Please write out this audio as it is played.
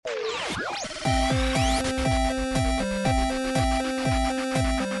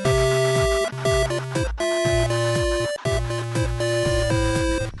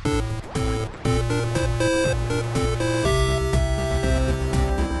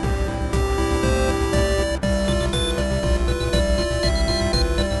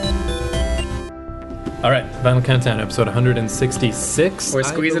All right, Final Countdown, episode 166. We're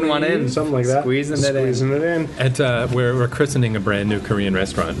squeezing one in. Something like that. Squeezing it in. At, we're christening a brand new Korean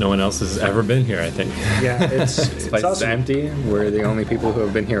restaurant. No one else has ever been here, I think. Yeah, it's Place is awesome. empty. We're the only people who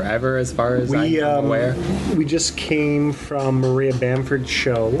have been here ever, as far as I'm aware. We just came from Maria Bamford's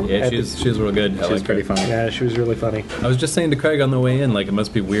show. Yeah, she's real good. I She's like pretty her. funny. Yeah, she was really funny. I was just saying to Craig on the way in, like, it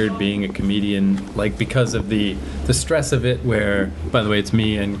must be weird being a comedian, like, because of the stress of it, where, by the way, it's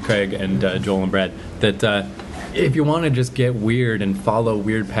me and Craig and Joel and Brad, that if you want to just get weird and follow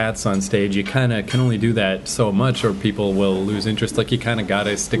weird paths on stage, you kind of can only do that so much or people will lose interest. Like, you kind of got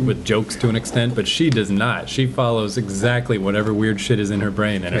to stick with jokes to an extent, but she does not. She follows exactly whatever weird shit is in her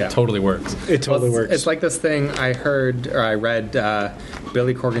brain, and Yeah. it totally works. It totally works. It's like this thing I heard, or I read,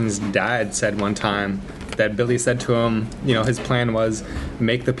 Billy Corgan's dad said one time that Billy said to him, you know, his plan was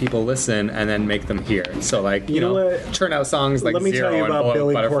make the people listen and then make them hear. So, like, you know, what? turn out songs like Let me Zero tell you and about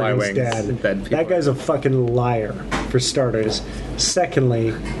Billy Butterfly Corgan's Wings. dad. People That guy's a fucking liar, for starters.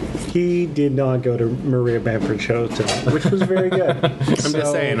 Secondly, he did not go to Maria Bamford's show tonight, which was very good.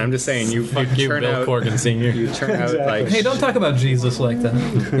 I'm just saying, you Fuck you, turn Bill out, Corgan Sr. you turn out Exactly. like, Hey, don't talk about Jesus like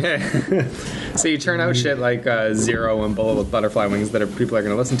that. so you turn out shit like Zero and Bullet with Butterfly Wings that people are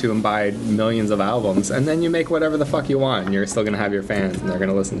going to listen to and buy millions of albums, and then you make whatever the fuck you want, and you're still going to have your fans, and they're going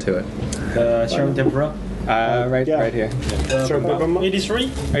to listen to it. Shrimp tempura. Right here. Sorry, Bubba.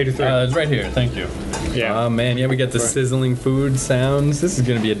 83. 83. It's right here. Thank you. Yeah. Oh, man. Yeah, we got the sizzling food sounds. This is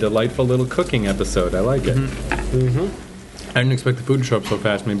going to be a delightful little cooking episode. I like it. I didn't expect the food to show up so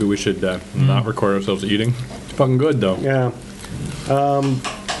fast. Maybe we should not record ourselves eating. It's fucking good, though. Yeah.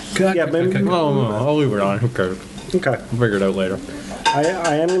 Yeah, maybe. No, I'll leave it on. Who cares? Okay. We'll figure it out later.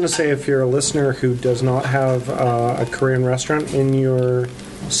 I am going to say, if you're a listener who does not have a Korean restaurant in your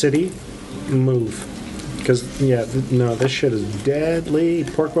city, move. Because, yeah, no, this shit is deadly.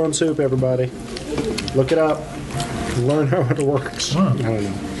 Pork bone soup, everybody. Look it up. Learn how it works. I don't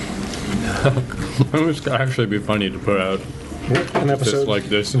know. It would actually be funny to put out An episode just like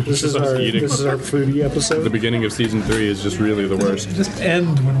this. This is Just us our eating. foodie The episode. beginning of season 3 is just really the worst. Just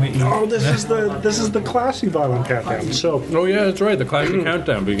end when we eat. Oh, this is the classy violent countdown. So Oh yeah, that's right. The classic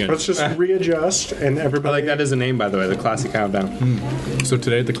countdown begins. let's just readjust and I everybody. like that as a name, by the way, the Classic Countdown. So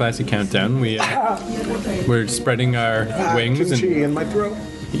today at the classic countdown, we're spreading our wings Kimchi and in my throat.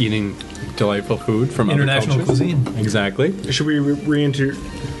 eating delightful food from International other cultures. cuisine. Exactly. Should we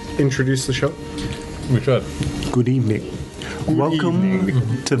introduce the show? We should. Good evening.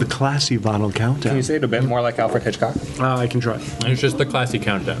 Welcome to the classy vinyl Can countdown. you say it a bit more like Alfred Hitchcock? I can try. And it's just the classic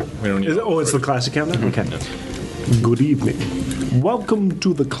countdown. We don't need. It's the classic countdown? Okay. Good evening. Welcome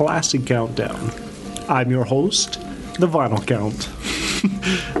to the classic countdown. I'm your host, the Vinyl Count.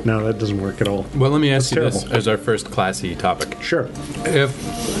 No, that doesn't work at all. Well, let me ask you That's this terrible. as our first classy topic. Sure.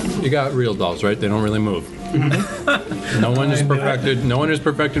 If you got real dolls, right? They don't really move. No one has perfected. No one has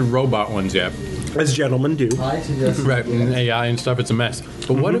perfected robot ones yet. As gentlemen do. Right, and AI and stuff, it's a mess.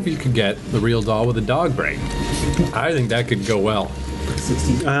 But what if you could get the real doll with a dog brain? I think that could go well.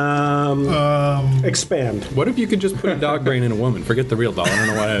 Expand. What if you could just put a dog brain in a woman? Forget the real doll. I don't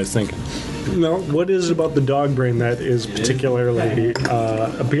know what I was thinking. No, what is it about the dog brain that is particularly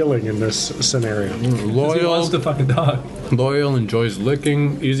appealing in this scenario? He wants Loyal, to fuck a dog. loyal, enjoys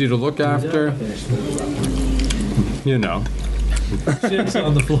licking, easy to look after. You know. Shit's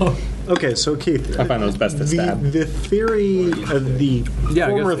on the floor. Okay, so Keith, I find those best to stab. the theory, the Yeah, I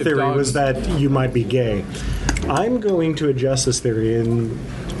former guess if theory dogs- was that you might be gay. I'm going to adjust this theory, and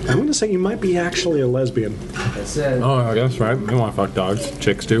I'm going to say you might be actually a lesbian. Oh, I guess, right. You want to fuck dogs.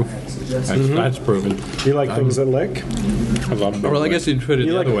 Chicks do. That's proven. You like things that lick. I love Well, I guess you'd put it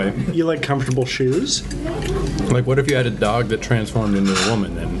You the like other way. You like comfortable shoes. Like, what if you had a dog that transformed into a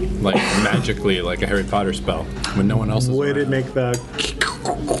woman and, like, magically, like a Harry Potter spell, when no one else is Would it around? make the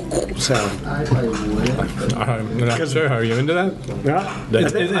sound? I'm not sure. Are you into that? Yeah,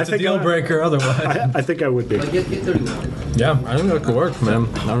 It's- It's a deal breaker otherwise. I think I would be. Yeah, I think that could work, man.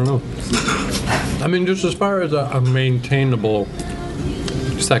 I don't know. I mean, just as far as a maintainable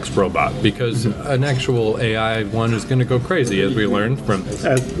sex robot, because an actual AI one is going to go crazy, as we learned from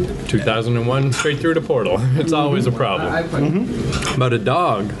 2001 straight through to Portal. It's always a problem. But a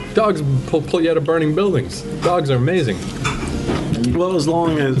dog, dogs pull you out of burning buildings. Dogs are amazing. Well, as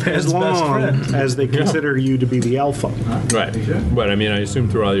long Man's best friend. as they consider you to be the alpha. Right. But I mean, I assume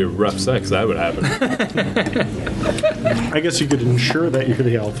through all your rough sex that would happen. I guess you could ensure that you're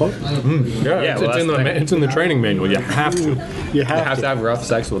the alpha. Yeah, well, it's in the training manual. You have to. You You have have to have rough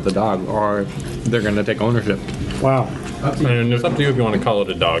sex with the dog, or they're going to take ownership. Wow. And it's up to you if you want to call it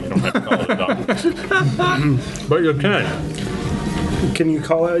a dog. You don't have to call it a dog. But you can. Can you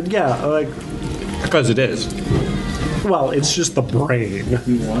call it? Yeah, like Because it is. Well, it's just the brain,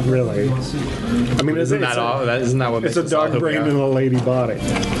 really. I mean, Isn't that all? Isn't that what It's makes a us all dog who we brain are? in a lady body.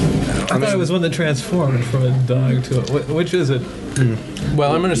 I thought it was one that transformed from a dog to a... Which is it?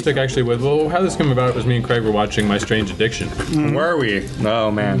 Well, I'm going to stick actually with, well, how this came about was me and Craig were watching My Strange Addiction. Were we?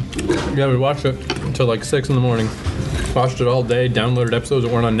 Oh, man. Yeah, we watched it until like 6 in the morning. Watched it all day, downloaded episodes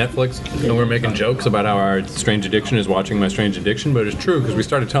that weren't on Netflix, and we're making jokes about how our strange addiction is watching My Strange Addiction, but it's true because we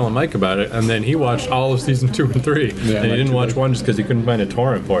started telling Mike about it, and then he watched all of season 2 and 3, and he Mike didn't too watch big. 1 just because he couldn't find a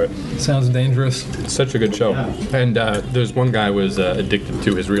torrent for it. Sounds dangerous. It's such a good show. And there's one guy was addicted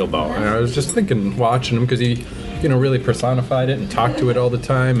to his real doll, and I was just thinking, watching him because he, really personified it and talked to it all the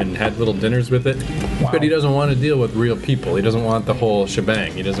time and had little dinners with it. But he doesn't want to deal with real people. He doesn't want the whole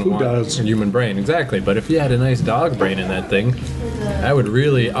shebang. He doesn't want does? a human brain. Exactly. But if he had a nice dog brain in that thing, that would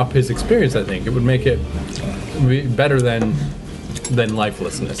really up his experience, I think. It would make it be better than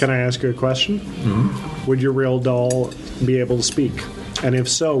lifelessness. Can I ask you a question? Mm-hmm. Would your real doll be able to speak? And if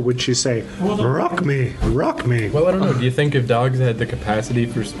so, would she say, rock me, rock me? Well, I don't know. Do you think if dogs had the capacity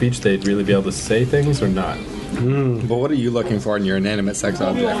for speech, they'd really be able to say things or not? But what are you looking for in your inanimate sex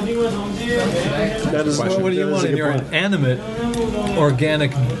object? That is Well, what do you that is want a in good your point. animate,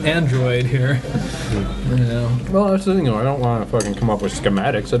 organic android here? Well, that's the thing, though. I don't want to fucking come up with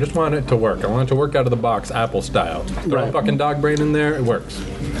schematics. I just want it to work. I want it to work out of the box, Apple style. Throw a Right. fucking dog brain in there, it works.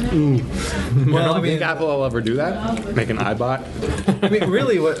 Well, I I think mean, Apple will ever do that? Make an iBot?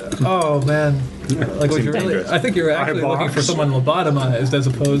 really, what? Oh man, like what you're really? dangerous. I think you're actually looking for iBox. someone lobotomized as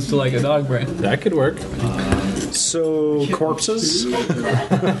opposed to like a dog brain. That could work. So, corpses?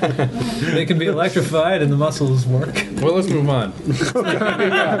 They can be electrified and the muscles work. Well, let's move on.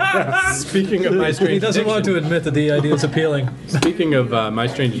 Speaking of My Strange He doesn't want to admit that the idea is appealing. Speaking of My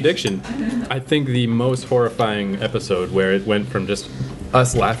Strange Addiction, I think the most horrifying episode where it went from just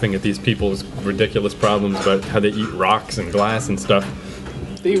us laughing at these people's ridiculous problems about how they eat rocks and glass and stuff.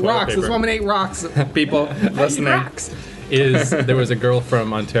 They eat Toilet rocks. This paper. woman ate rocks. People listening. Is there was a girl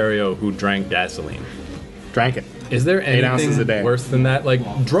from Ontario who drank gasoline. Drank it. Is there 8 ounces a anything day. worse than that? Like,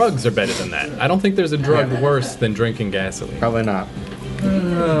 drugs are better than that. I don't think there's a drug worse than drinking gasoline. Probably not.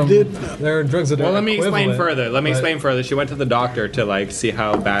 There are drugs that are Well, let me explain equivalent, further. Let me but- explain further. She went to the doctor to see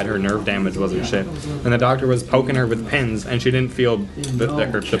how bad her nerve damage was and shit. And the doctor was poking her with pins, and she didn't feel the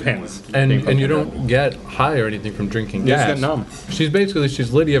pins. And being and you poked. don't get high or anything from drinking You just gas. get numb.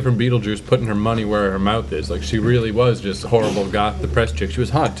 She's Lydia from Beetlejuice putting her money where her mouth is. Like, she really was just a horrible goth depressed chick. She was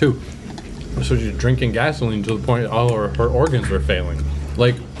hot too. So she's drinking gasoline to the point all her organs were failing.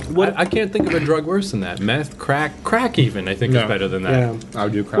 Like, I can't think of a drug worse than that. Meth, crack even, I think is No. better than that. Yeah. I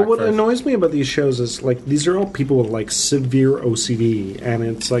would do crack But what first. annoys me about these shows is like these are all people with like severe OCD, and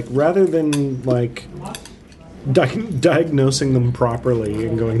it's like rather than like diagnosing them properly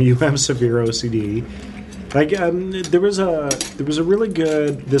and going, "You have severe OCD." Like there was a really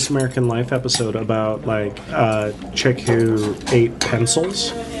good This American Life episode about like a chick who ate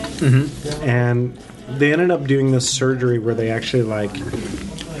pencils, and they ended up doing this surgery where they actually like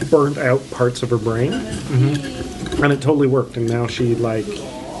burnt out parts of her brain, and it totally worked. And now she like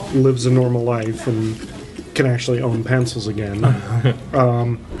lives a normal life and can actually own pencils again.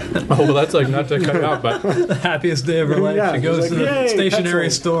 Oh, well, that's like not to cut you out, but The happiest day of her life. Yeah, She goes she's to like, the "Yay, stationery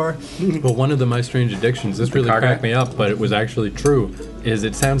pencils." store. But one of the My Strange Addictions, this really car cracked guy? me up, but it was actually true, is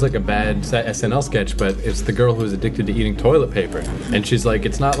it sounds like a bad SNL sketch, but it's the girl who's addicted to eating toilet paper. And she's like,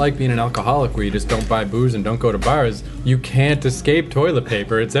 it's not like being an alcoholic where you just don't buy booze and don't go to bars. You can't escape toilet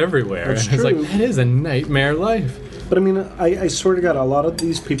paper. It's everywhere. That's and it's like, true. that is a nightmare life. But I mean, I swear to God, a lot of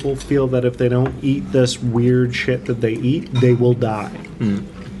these people feel that if they don't eat this weird shit that they eat, they will die.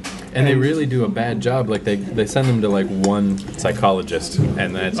 And they really do a bad job. Like, they send them to, like, one psychologist,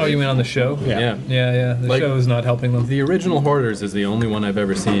 and that's Oh, you mean on the show? Yeah. Yeah. The Like- show is not helping them. The original Hoarders is the only one I've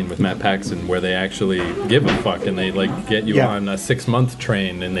ever seen with Matt Paxton where they actually give a fuck and they like get you Yeah. on a 6-month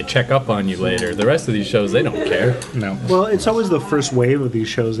train and they check up on you later. The rest of these shows, they don't care. No. Well, it's always the first wave of these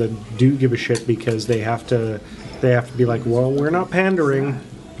shows that do give a shit because they have to be like, well, we're not pandering.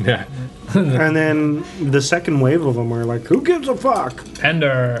 Yeah. And then the second wave of them are like, who gives a fuck?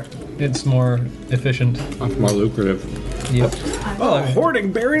 Pender. It's more efficient. Much more lucrative. Yep. Oh,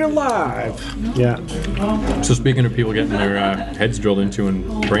 hoarding buried alive. Yeah. So speaking of people getting their heads drilled into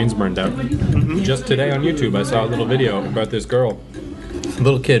and brains burned out, just today on YouTube I saw a little video about this girl, a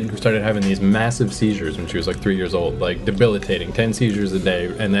little kid who started having these massive seizures when she was like 3 years old, like debilitating, 10 seizures a day,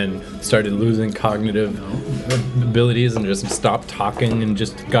 and then started losing cognitive abilities and just stopped talking and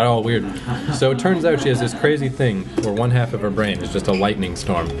just got all weird. So it turns out she has this crazy thing where one half of her brain is just a lightning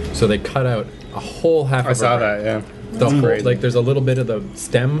storm. So they cut out a whole half I of saw her brain. that, yeah. The whole, crazy. like there's a little bit of the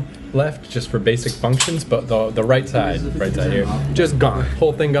stem left just for basic functions, but the right side here, just gone,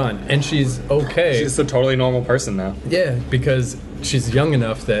 whole thing gone, and she's okay. She's a totally normal person now. Yeah, because she's young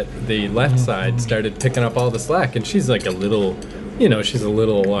enough that the left side started picking up all the slack, and she's like a little, she's a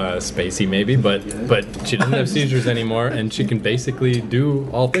little spacey maybe, but she doesn't have seizures anymore, and she can basically do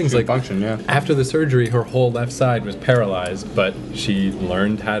all things. She can Like function, yeah. After the surgery, her whole left side was paralyzed, but she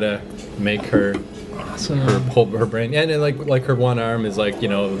learned how to make her her brain, and like her one arm is like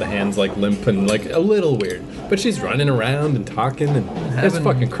the hands like limp and like a little weird, but she's running around and talking, and it's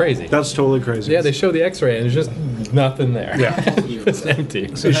fucking crazy. That's totally crazy. Yeah, they show the X-ray and there's just nothing there. Yeah. It's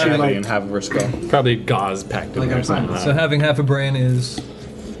empty. So she like and half of her skull. Probably gauze packed in there or something. So having half a brain is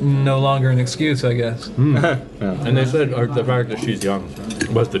no longer an excuse, I guess. And they said the fact that she's young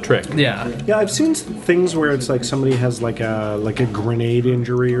was the trick. Yeah. Yeah, I've seen things where it's like somebody has like a grenade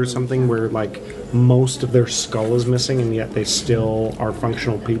injury or something where like most of their skull is missing and yet they still are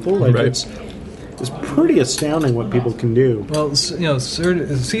functional people. Like Right. it's pretty astounding what people can do. Well,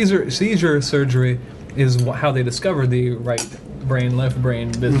 seizure surgery is how they discovered the right brain, left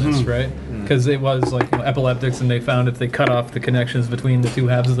brain business, right? Because it was like epileptics, and they found if they cut off the connections between the two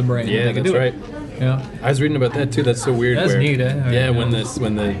halves of the brain, Yeah, they could that's do right. it. Yeah. I was reading about that too. That's so weird. That's where, neat, eh? Yeah, Yeah. when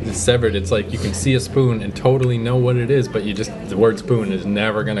it's severed, it's like you can see a spoon and totally know what it is, but the word spoon is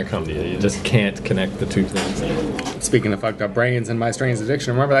never gonna come to you. You just can't connect the two things. Speaking of fucked up brains and My Strange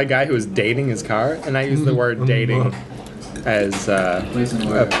Addiction, remember that guy who was dating his car? And I use the word dating as a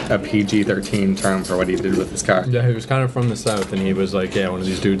PG-13 term for what he did with his car. Yeah, he was kind of from the south, and he was like, one of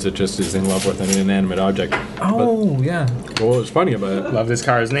these dudes that just is in love with an inanimate object. Oh, yeah. But what was funny about it? Loved his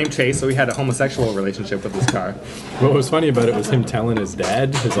car. His name Chase, so he had a homosexual relationship with his car. What was funny about it was him telling his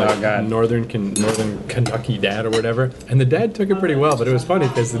dad, his God. northern Kentucky dad or whatever, and the dad took it pretty well. But it was funny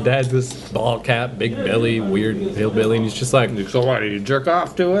because the dad's this ball cap, big belly, weird hillbilly, and he's just like, So what, did you jerk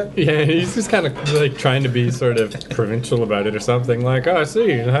off to it? yeah, he's just kind of like trying to be sort of provincial about it or something. Like, oh, I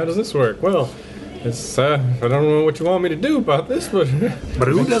see. How does this work? Well, it's I don't know what you want me to do about this, but But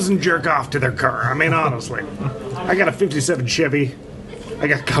who doesn't jerk off to their car? I mean, honestly. I got a 57 Chevy. I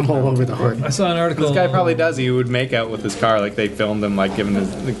got cum all over the hood. I saw an article. This guy probably does. He would make out with his car, like they filmed him, like giving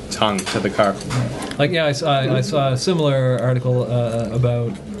his tongue to the car. Like, yeah, I saw a similar article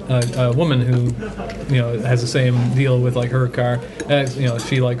about a woman who, has the same deal with like her car.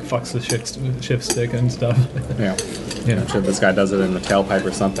 She like fucks the shift stick and stuff. Yeah. Yeah, I'm sure this guy does it in the tailpipe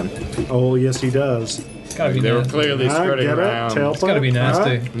or something. Oh, yes, he does. it's gotta be They were nasty. clearly I skirting get it. around. Tailpipe. It's gotta be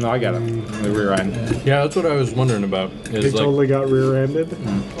nasty. No, I got him. The rear end. yeah, that's what I was wondering about. He Is like, totally got rear-ended.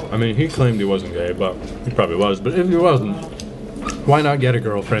 I mean, he claimed he wasn't gay, but he probably was. But if he wasn't, why not get a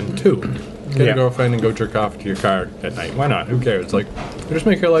girlfriend too? Get Yeah. a girlfriend and go jerk off to your car at night. Why not? Who cares? Like, just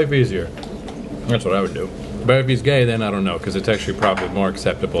make your life easier. That's what I would do. But if he's gay, then I don't know, because it's actually probably more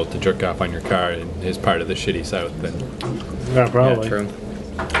acceptable to jerk off on your car in his part of the shitty South Yeah, probably. True.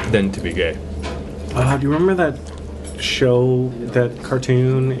 than to be gay. Do you remember that show, that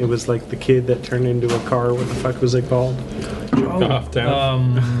cartoon? It was like the kid that turned into a car. What the fuck was it called? Off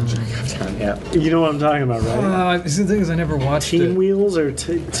town. Yeah. You know what I'm talking about, right? The thing is, I never watched Teen it. Wheels or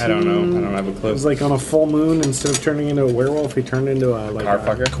I don't know. I don't have a clue. It was like on a full moon, instead of turning into a werewolf, he turned into a Car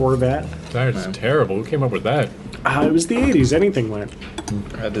fucker? Corvette. That's terrible. Who came up with that? It was the 80s. Anything went.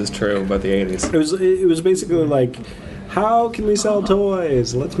 That is true about the 80s. It was basically like, how can we sell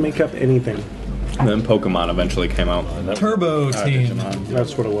toys? Let's make up anything. And then Pokemon eventually came out. Turbo Team.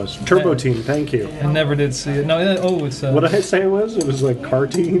 That's what it was. Turbo Team. Thank you. I never did see it. No, it's What did I say it was? It was like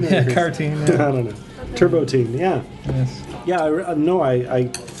Carteen? yeah, cartoon. I Yeah. don't know. Turbo Team. Yeah. Yes. Yeah, I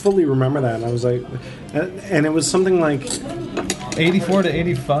fully remember that. And I was like, and it was something like, 84 to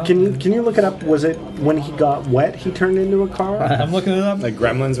 85. can you look it up? Was it when he got wet, he turned into a car? I'm looking it up. Like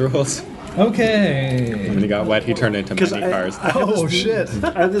Gremlins rules. Okay. When he got wet, he turned into 'Cause many cars. Oh shit!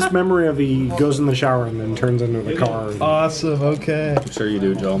 I have this memory of he goes in the shower and then turns into the car. Awesome. Okay. I'm sure you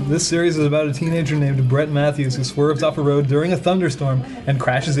do, Joel. This series is about a teenager named Brett Matthews who swerves off a road during a thunderstorm and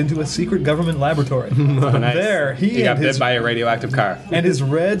crashes into a secret government laboratory. Nice. There, He got and bit his by a radioactive car. and his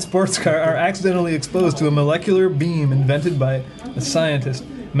red sports car are accidentally exposed to a molecular beam invented by a scientist.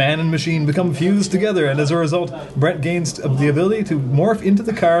 Man and machine become fused together, and as a result, Brett gains the ability to morph into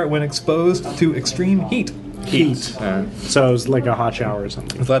the car when exposed to extreme heat. Heat. Uh, So it was like a hot shower or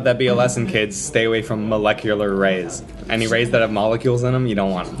something. let's let that be a lesson, kids. Stay away from molecular rays. Any rays that have molecules in them, you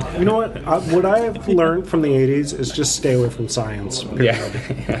don't want them. You know what I have learned from the 80s is just stay away from science. Period.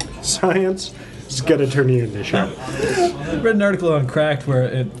 Yeah. Science is going to turn you into shit. I read an article on Cracked where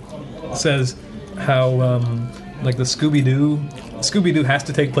it says how, like the Scooby-Doo Scooby-Doo has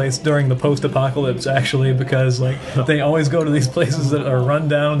to take place during the post-apocalypse, actually, because like they always go to these places that are run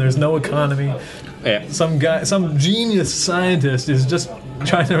down. There's no economy. Yeah. Some genius scientist is just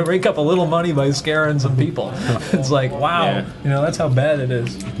trying to rake up a little money by scaring some people. It's like, wow, Yeah. that's how bad it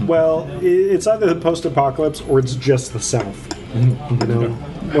is. Well, it's either the post-apocalypse or it's just the South.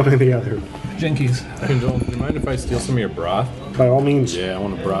 One or the other. Jinkies. Hey, Joel, do you mind if I steal some of your broth? By all means, Yeah, I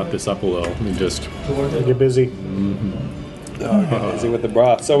want to broth this up a little. Let me just. get busy. Busy with the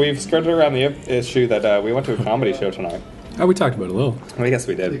broth. So we've skirted around the issue that we went to a comedy show tonight. Oh, we talked about it a little. I guess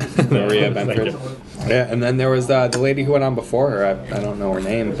we did. Maria Benford. Yeah, and then there was the lady who went on before her. I don't know her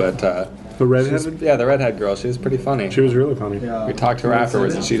name, but The redheaded? the redhead girl. She was pretty funny. She was really funny. We talked to her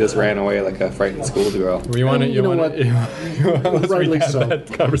afterwards, and she just ran away like a frightened schoolgirl. You want to? You know what? Let's Rightly recap so.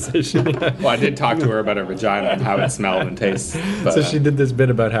 that conversation. Well, I did talk to her about her vagina and how it smelled and tastes. But, So she did this bit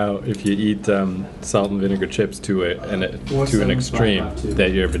about how if you eat salt and vinegar chips to an extreme,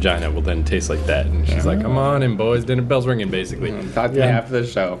 that your vagina will then taste like that. And she's like, "Come on in, boys, dinner bell's ringing," basically. talked to me after the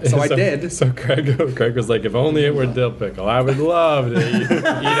show. So I did. So Craig was like, "If only it were dill pickle, I would love to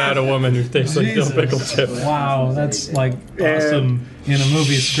eat out a woman who tastes like dill pickle chips." Wow, that's like awesome in a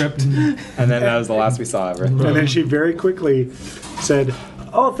movie script. And then that was the last we saw of her. And then she very quickly said,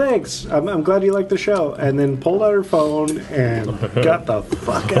 "Oh, thanks. I'm glad you liked the show." And then pulled out her phone and got the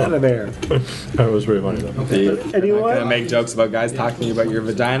fuck out of there. That was really funny though. And you know Gonna what? make jokes about guys talking to you about your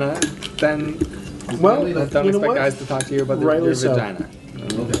vagina, then Well, don't you know expect what? guys to talk to you about Rightly your so. vagina.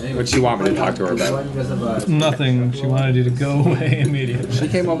 Which you want me to talk to her about? Nothing. She wanted you to go away immediately. She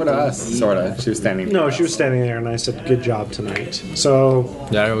came over to us, sorta. She was standing. No, she was standing there, and I said, "Good job tonight." So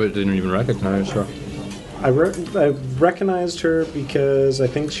Yeah, I didn't even recognize her. I recognized her because I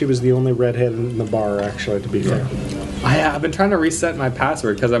think she was the only redhead in the bar, actually, to be fair. I've been trying to reset my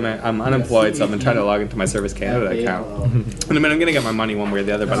password because I'm unemployed, so I've been trying to log into my Service Canada account. And I mean, I'm gonna get my money one way or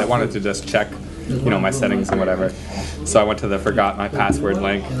the other, but I wanted to just check, my settings and whatever. So I went to the forgot my password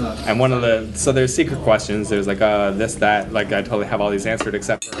link, and so there's secret questions. There's like this, that. Like I totally have all these answered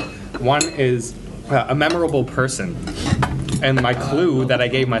except for one is a memorable person, and my clue that I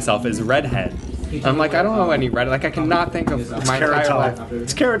gave myself is redhead. I'm like, I don't know any red. Like I cannot think of my entire life.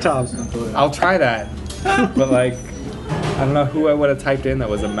 It's Carrot Top. I'll try that, but like, I don't know who I would have typed in that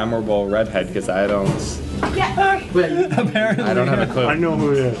was a memorable redhead because I don't Apparently. have a clue. I know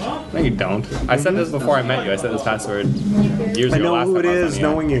who it is. No, you don't. I said this before I met you. I said this password years I ago. know last who it time I was is, on the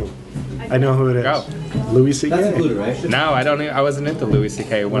air. knowing you. I know who it is. Go. Louis C.K. No, I don't. I wasn't into Louis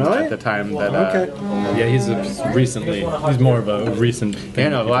C.K. when Really? at the time that. Okay. Yeah, he's more of a recent. Yeah,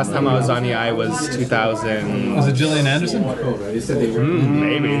 no. The last time I was on the eye was 2000. Was it Gillian Anderson?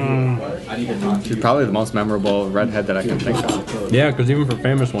 Maybe. She's probably the most memorable redhead that I can think of. Yeah, because even for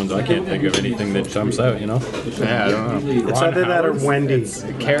famous ones, I can't think of anything that jumps out. Yeah, I don't know. It's either that or Wendy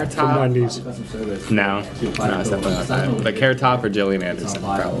Carrot from Top. Wendy's. No, it's definitely not that. But Carrot Top or Gillian Anderson,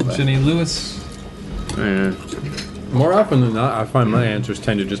 probably. Jenny Lewis. Yeah. More often than not, I find my answers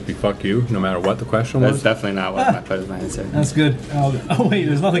tend to just be "fuck you," no matter what the question That's was. definitely not what I put as my answer. That's good. Oh wait,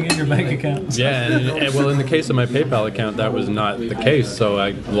 there's nothing in your bank account. Yeah, and well, in the case of my PayPal account, that was not the case, so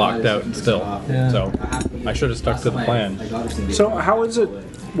I locked out still. Yeah. So I should have stuck to the plan. So how is it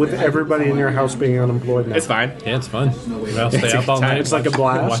with everybody in your house being unemployed now? It's fine. Yeah, it's fun. I'll stay up all night. It's like a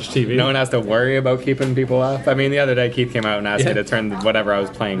blast. Watch TV. No one has to worry about keeping people up. I mean, the other day Keith came out and asked me Yeah. to turn whatever I was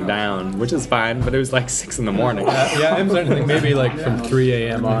playing down, which is fine, but it was like 6 in the morning. Yeah, I'm starting to think maybe like from 3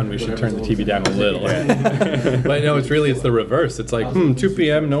 a.m. on we should turn the TV down a little. But no, it's the reverse. It's like 2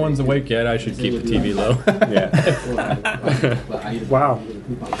 p.m. No one's awake yet. I should keep the TV low. Yeah. Wow.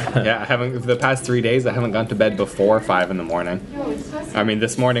 Yeah, for the past 3 days, I haven't gone to bed before 5 in the morning. I mean,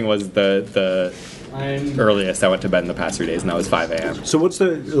 this morning was the earliest I went to bed in the past 3 days, and that was 5 a.m. So what's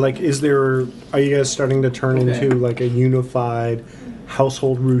are you guys starting to turn into like a unified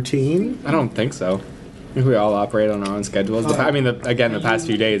household routine? I don't think so. I think we all operate on our own schedules. The past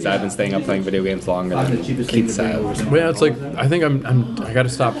few days, I've been staying up playing video games longer than Keith said. Yeah, it's like I think I got to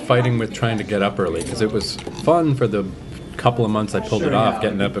stop fighting with trying to get up early because it was fun for the couple of months I pulled it off,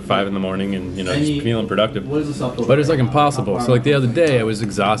 getting up at 5 in the morning and just feeling productive. But it's like impossible. So like the other day I was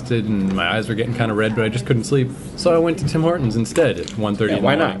exhausted and my eyes were getting kind of red, but I just couldn't sleep. So I went to Tim Hortons instead at 1:30 in the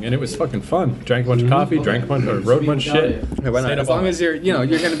why morning, not? and it was fucking fun. Drank a bunch of coffee, wrote a bunch of shit. Yeah, why not? Stayed up As all long night. as you're going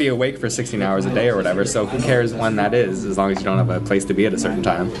to be awake for 16 hours a day or whatever, so who cares when that is, as long as you don't have a place to be at a certain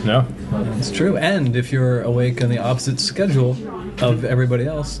time. No. It's true. And if you're awake on the opposite schedule, of everybody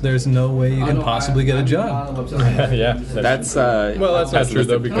else, there's no way you can possibly get a job. Yeah. That's Well, that's not true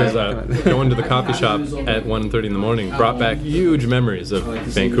though, because going to the coffee shop at 1:30 in the morning brought back huge memories of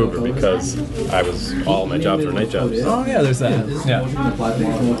Vancouver because all my jobs were night jobs. Oh yeah, there's that. Yeah,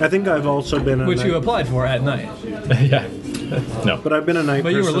 I think I've also been a which night, you applied for at night, Yeah. No, but I've been a night but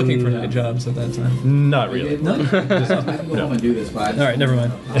you were person. looking for night jobs at that time. not really. No. All right, never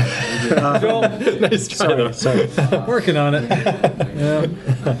mind. Joel, Nice try though. Sorry. working on it. Yeah.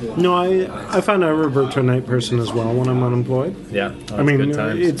 No, I find I revert to a night person as well when I'm unemployed. Yeah. I mean, good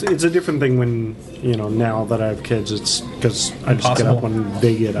times. it's a different thing when, now that I have kids, it's because I just get up when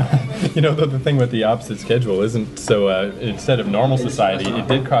they get up. The thing with the opposite schedule isn't so. Instead of normal society, it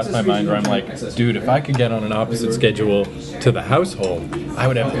did cross my mind where I'm like, dude, if I could get on an opposite schedule to the household, I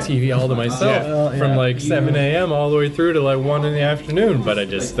would have the TV all to myself from like 7 a.m. all the way through to like 1 in the afternoon. But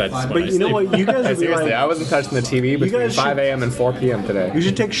that's when I But you know sleep. what? You guys would be seriously, like, I wasn't touching the TV between guys 5 should- a.m. and 4 p.m. today. you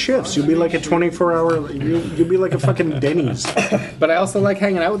should take shifts. You'll be like a 24-hour. You'll be like a fucking Denny's. But I also like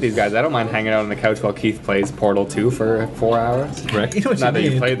hanging out with these guys. I don't mind hanging out on the couch while Keith plays Portal 2 for 4 hours. Right. You know what Not that you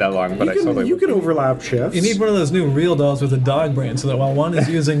you need? played that long, but I totally You would. can overlap shifts. You need one of those new real dolls with a dog brain, so that while one is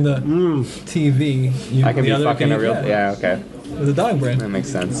using the TV, I can the be other fucking can a real. use Yeah, okay. with a dog brain. That makes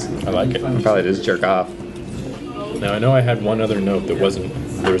sense. I like it. I'll probably just jerk off. Now I know I had one other note that wasn't.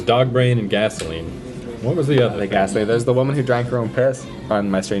 There was dog brain and gasoline. What was the other? The gaslight. There's the woman who drank her own piss on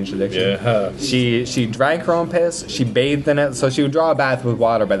My Strange Addiction. Yeah. She drank her own piss. She bathed in it. So she would draw a bath with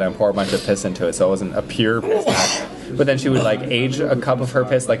water, but then pour a bunch of piss into it, so it wasn't a pure piss bath. But then she would like age a cup of her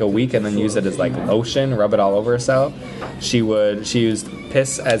piss like a week, and then use it as like lotion, rub it all over herself. She used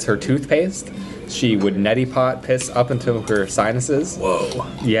piss as her toothpaste. She would neti pot piss up into her sinuses. Whoa.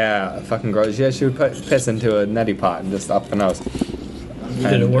 Yeah, fucking gross. Yeah, she would put piss into a neti pot and just up the nose.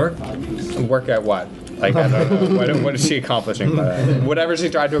 Did it work? Work at what? Like, I don't know. What is she accomplishing by that? Whatever she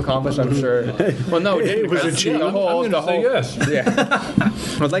tried to accomplish, I'm sure. Well, no, it didn't. was a because cheat. The whole, I'm the gonna whole, say yes. Yeah.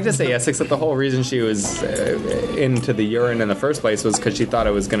 I would like to say yes, except the whole reason she was into the urine in the first place was because she thought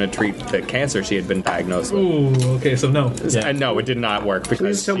it was going to treat the cancer she had been diagnosed with. Ooh, okay, so no. Yeah. And no, it did not work because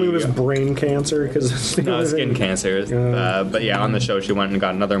Please tell me it was brain cancer because no, skin cancers. But yeah, on the show she went and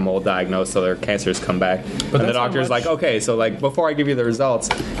got another mole diagnosed, so their cancers come back. And the that's how doctor's much- like, okay, so like before I give you the results,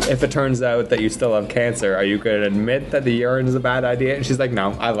 if it turns out that you still have cancer, are you going to admit that the urine is a bad idea? And she's like,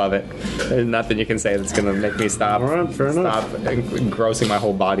 no, I love it. There's nothing you can say that's going to make me stop. All right, fair enough. Stop engrossing my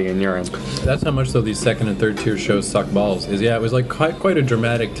whole body in urine. That's how much though these second and third tier shows suck balls. Is it was like quite a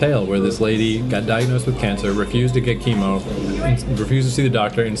dramatic tale where this lady got diagnosed with cancer, refused to get chemo, refused to see the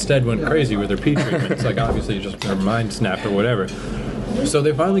doctor, instead went crazy with her pee treatments. Like obviously just her mind snapped or whatever. So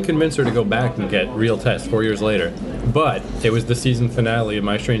they finally convinced her to go back and get real tests 4 years later. But it was the season finale of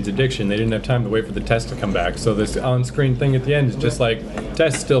My Strange Addiction. They didn't have time to wait for the test to come back. So this on-screen thing at the end is just like,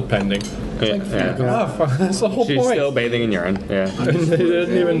 test still pending. Yeah. Oh, fuck, that's the whole She's point. still bathing in urine. Yeah. They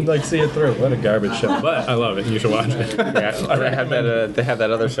didn't even like see it through. What a garbage show. But I love it. You should watch it. Yeah, they have that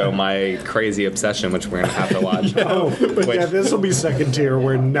other show, My Crazy Obsession, which we're gonna have to watch. But yeah, this will be second tier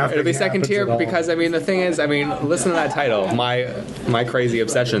where nothing. It'll be second happens tier at all. because I mean the thing is, I mean listen to that title, My Crazy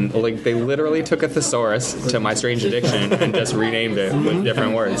Obsession. Like they literally took a thesaurus to My Strange Addiction and just renamed it with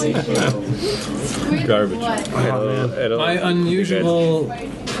different words. Garbage. It'll My be good. unusual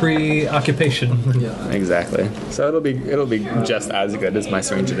preoccupation. Exactly. So it'll be just as good as My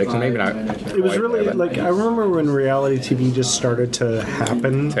Strange Addiction. Maybe not. It was really like I remember when reality TV just started to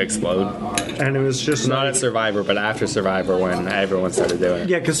happen, to explode. and it was just Not like, at Survivor, but after Survivor when everyone started doing it.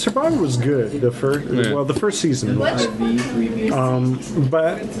 yeah, because Survivor was good. The first season was,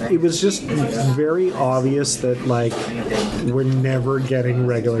 but it was just very obvious that like we're never getting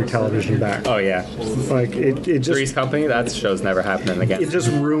regular television back. Oh yeah. Like it Three's just Company, that show's never happening again. it just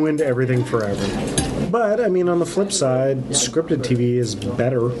ruined everything forever. But I mean, on the flip side, scripted TV is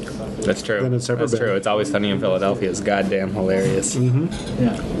better. That's true. than it's ever That's been. true. It's Always Sunny in Philadelphia is goddamn hilarious. You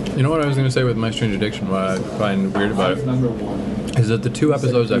know what I was going to say with My Strange Addiction, what I find weird about it, is that the two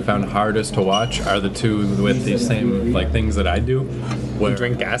episodes I found hardest to watch are the two with the same like things that I do. Where,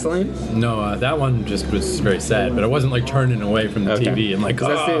 Drink gasoline? No, that one just was very sad, but I wasn't like turning away from the TV and like,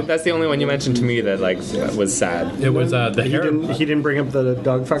 'Cause that's the only one you mentioned to me that like was sad. it was the He hair. didn't bring up the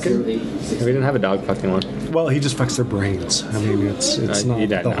dog fucking. We didn't have a dog fucking one. Well, he just fucks their brains. I mean, it's not you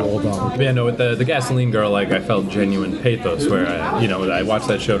the don't know. whole dog. Yeah, no, with the gasoline girl, like I felt genuine pathos where I watched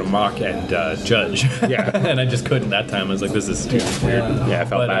that show to mock and judge. Yeah. and I just couldn't that time. I was like, this is too Yeah, I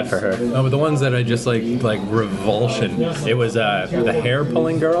felt bad for her. But the ones that I just like revulsion. It was the hair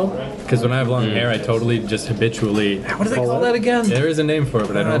pulling girl. Because when I have long hair, I totally just habitually. What do they call that again? There is a name for it,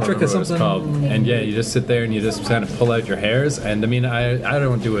 but I don't remember what it's called. And yeah, you just sit there and you just kind of pull out your hairs. And I mean, I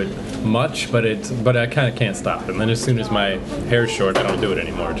don't do it much, but I kind of can't stop. And then as soon as my hair's short, I don't do it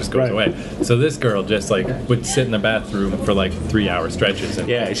anymore. It just goes away. So this girl just like would sit in the bathroom for like 3-hour stretches and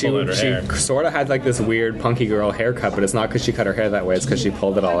pull out her hair. She sort of had like this weird punky girl haircut, but it's not because she cut her hair that way. It's because she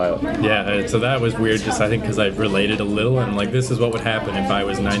pulled it all out. Yeah, so that was weird. Just I think because I related a little, and like this is what would happen if I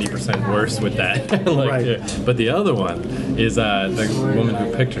was 90% worse with that. But the other one is the woman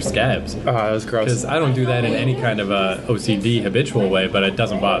who picked her scabs. Oh, that was gross. Because I don't do that in any kind of OCD habitual way, but it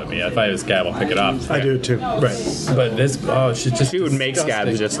doesn't bother me. If I have a scab, I'll pick it off. I do too. Right. But this, she would make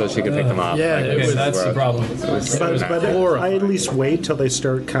scabs just so she could pick them off. Yeah, like, that's the problem. But I at least wait till they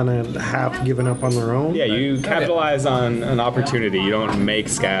start kind of half giving up on their own. Yeah, you capitalize on an opportunity. You don't make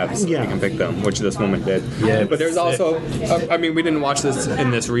scabs so you can pick them, which this woman did. Yeah, but there's also, I mean, we didn't watch this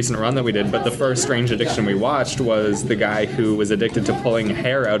in this recent run that we did, but the first Strange Addiction we watched was the guy who was addicted to pulling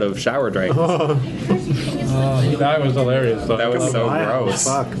hair out of shower drains. That was hilarious. That was so Wow, gross.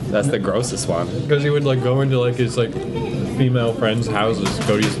 fuck. That's the grossest one. Because he would like go into like his like female friends' houses,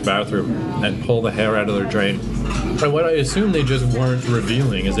 go to use the bathroom, and pull the hair out of their drain. And what I assume they just weren't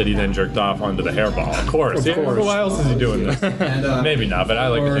revealing is that he then jerked off onto the hairball. Of course. Why else is he doing this? Maybe not, but I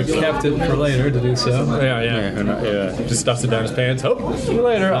like to think so. Kept it for later to do so. Yeah. Just stuffs it down his pants. Oh, see you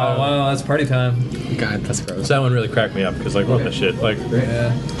later. Oh, wow, that's party time. God, that's gross. So that one really cracked me up because like what the shit? Like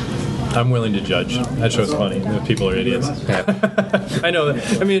I'm willing to judge. That show's funny. If people are idiots. I know.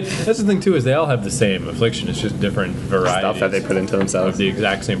 I mean, that's the thing too is they all have the same affliction. It's just different varieties. Stuff that they put into Of themselves. the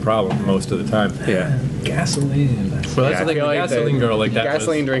exact same problem most of the time. Yeah. Gasoline. Well, that's Yeah, the I thing. feel The like gasoline girl like that.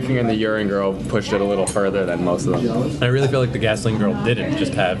 Gasoline drinking and the urine girl pushed it a little further than most of them. I really feel like the gasoline girl didn't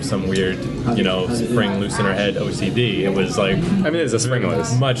just have some weird, spring loose in her head OCD. It was like I mean, there's a spring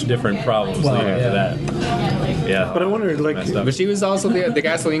loose. much different problems leading to that. Yeah. But I wonder, like, Messed up. But she was also the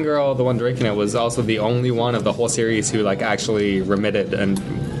gasoline girl, the one drinking it, was also the only one of the whole series who like actually remitted and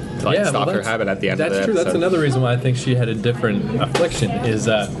stopped her habit at the end of the That's true. episode. That's another reason why I think she had a different affliction. Is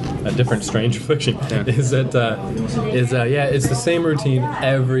a different strange affliction? Is that it's the same routine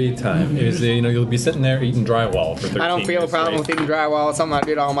every time. Is you'll be sitting there eating drywall for 13 I don't feel a years problem straight. with eating drywall. It's something I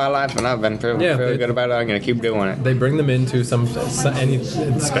did all my life, and I've been feeling good about it. I'm gonna keep doing it. They bring them into any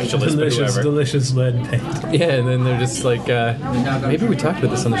specialist or whoever. Delicious lead paint. Yeah, and then they're just like, maybe we talked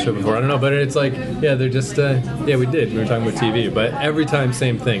about this on the show before. I don't know, but it's like, they're just, we did. We were talking about TV, but every time,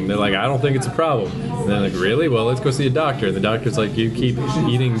 same thing. They're like, I don't think it's a problem. And they're like, really? Well, let's go see a doctor. And the doctor's like, you keep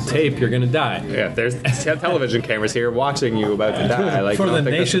eating tape, you're gonna die. Yeah, there's television cameras here watching you about to die. Like, For you the don't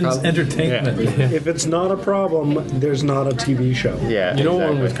think that's a nation's problem? entertainment. if it's not a problem, there's not a TV show. Yeah. You know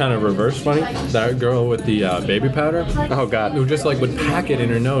exactly. one was kind of reverse funny? That girl with the baby powder. Oh God. Who just like would pack it in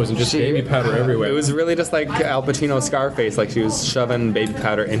her nose and just baby powder everywhere. It was really just like Al Pacino's Scarface, like she was shoving baby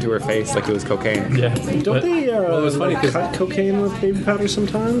powder into her face like it was cocaine. yeah. Don't they well, it was funny like, 'cause- cut cocaine with baby powder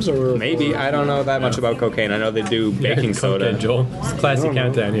sometimes? Or Maybe. I don't know that much about cocaine. I know they do baking soda. Okay, Joel. It's a classic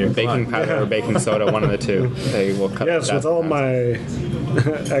countdown here. Come Baking on. powder or baking soda, one of the two. They will cut Yes, that with all out. my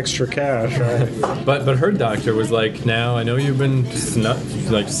extra cash. But her doctor was like, now I know you've been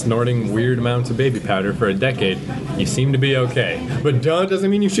snorting weird amounts of baby powder for a decade. You seem to be okay, but doesn't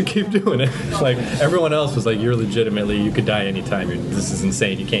mean you should keep doing it. Like everyone else was like, you're legitimately, you could die anytime. This is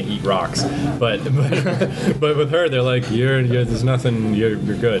insane. You can't eat rocks. But with her, they're like, you're there's nothing. You're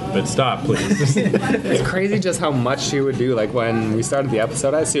good. But stop, please. It's crazy just how much she would do. Like when we started the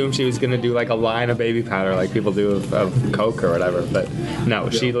episode, I assumed she was going to do like a line of baby powder like people do of Coke or whatever. But no,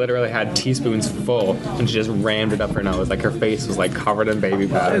 she literally had teaspoons full and she just rammed it up her nose. Like her face was like covered in baby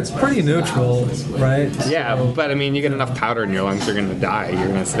powder. It's pretty neutral, right? Yeah, but I mean, you get enough powder in your lungs, you're going to die. You're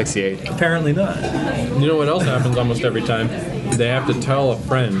going to asphyxiate. Apparently not. You know what else happens almost every time? They have to tell a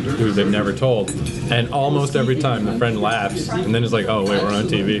friend who they've never told, and almost every time the friend laughs, and then it's like, oh wait, we're on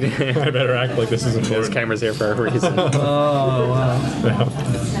TV. I better act like this is There's important. cameras here for a reason. Oh, wow.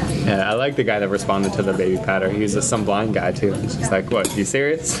 Yeah, I like the guy that responded to the baby powder. He's some blind guy too. He's just like, what, you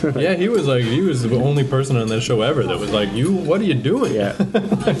serious? Yeah, he was the only person on that show ever that was like, what are you doing? Yeah.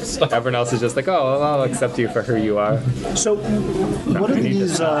 Everyone else is just like, oh, well, I'll accept you for who you are. So, what are And he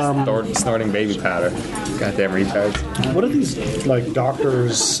these? just snorting baby powder. Goddamn retards. What are these like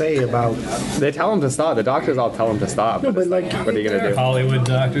doctors say about. They tell them to stop. The doctors all tell them to stop. No, but like, what are you gonna do? Hollywood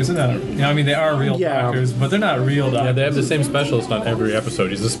doctors, they're not, you know, I mean, they are real Yeah. doctors, but they're not real Yeah, doctors. they have the same specialist on every episode.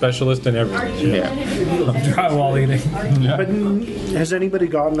 He's a specialist in everything. Yeah. Drywall eating. But has anybody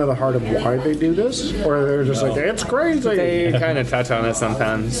gotten to the heart of why they do this, or they're just like, it's crazy? They kind of touch on it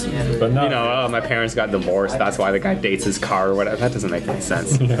sometimes. But not, You know, oh, my parents got divorced. That's why the guy dates his car or whatever. That doesn't make any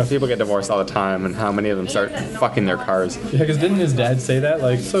sense. People get divorced all the time, and how many of them start fucking their cars? yeah, because didn't his dad say that?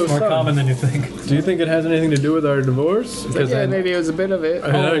 Like, so More son, common than you think. do you think it has anything to do with our divorce? Because Yeah, maybe it was a bit of it.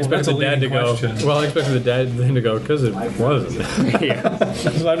 I don't Oh, expect that's a the dad to leading go. question. Well, I expected the dad then to go because it wasn't. Yeah,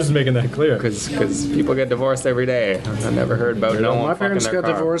 So I'm just making that clear. because people get divorced every day. I've never heard about no one My fucking parents their got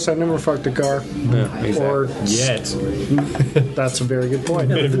car. divorced. I never fucked a car. Yeah, exactly. Or Yet. that's a very good point.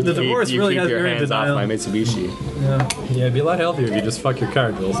 The divorce you really keep got your very hands off denial. my Mitsubishi. Yeah, it'd be a lot healthier if you just fuck your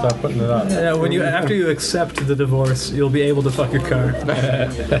car, Joel. Stop putting it on. Yeah, when you after you accept the divorce, you'll be able to fuck your car.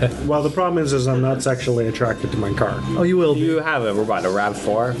 Well, the problem is I'm not sexually attracted to my car. Oh, you will be. You have a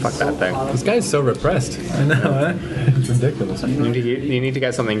RAV4? Fuck that thing. This guy's so repressed. I know, eh? It's ridiculous. You need to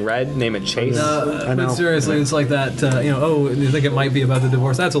get something red. Name it Chase. I know. But seriously, it's like that. Oh, you think it might be about the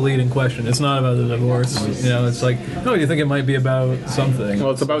divorce? That's a leading question. It's not about the divorce. You know, it's like, no, you think it might be about something?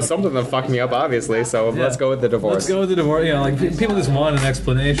 Well, it's about something that fucked me up, obviously. So Yeah. let's go with the divorce. Let's go with the divorce. You know, like people just want an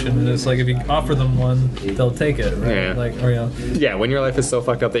explanation, and it's like if you offer them one, they'll take it, right? Yeah. Like, or you know, Yeah, when your life is so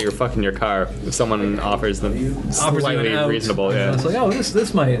fucked up that you're fucking your car, if someone offers them offers you slightly an out. reasonable, yeah. It's like, oh,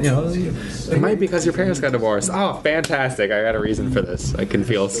 this might, you know, It might be because your parents got divorced. Oh, fantastic. I got a reason for this. I can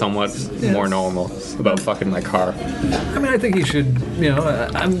feel somewhat more normal about fucking my car. I mean, I think he should. You know,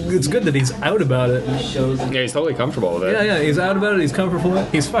 it's good that he's out about it. Yeah, he's totally comfortable with it. Yeah, he's out about it. He's comfortable with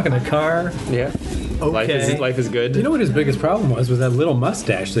it. He's fucking a car. Yeah. Okay. Life is good. You know what his biggest problem was that little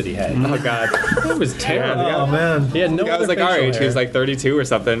mustache that he had. Oh, God. That was terrible. Oh man. He had no The guy was other like our facial age. He hair. was like 32 or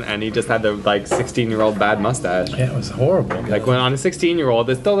something, and he just had the like 16-year-old bad mustache. Yeah, it was horrible. Like when on a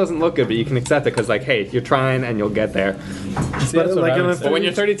 16-year-old, it still doesn't look good, but you can accept it because like, hey, you're trying and you'll get there. See, that's what like I in would a say. But when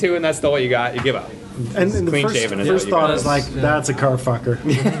you're 32 and that's still what you got, you give up. And the Clean first, shaven is first what you thought got. is like, that's a car fucker.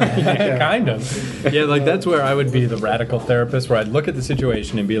 Yeah, kind of. Yeah, like that's where I would be the radical therapist, where I'd look at the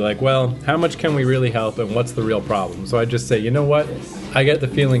situation and be like, well, how much can we really help and what's the real problem? So I'd just say, you know what? I get the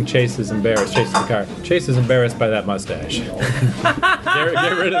feeling Chase is embarrassed. Chase is the car. Chase is embarrassed by that mustache.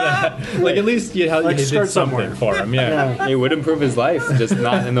 get rid of that. Like at least you Like, did start something somewhere. for him. Yeah. It would improve his life, just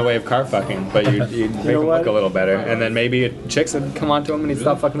not in the way of car fucking, but you'd make know him what? look a little better. And then maybe chicks would come on to him and he'd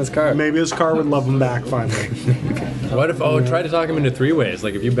stop fucking his car. Maybe his car would love him back finally. What if? Oh, try to talk him into three ways.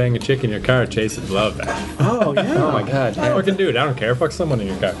 Like if you bang a chick in your car, Chase would love that. Oh, yeah. Oh my god. Fucking dude, I don't care. Fuck someone in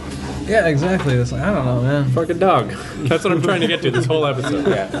your car. Yeah, exactly. It's like, I don't know, man. Fuck a dog. That's what I'm trying to get to this whole episode.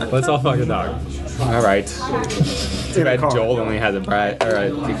 Yeah. Let's all fuck a dog. Alright. Too bad car. Joel only has a brat or a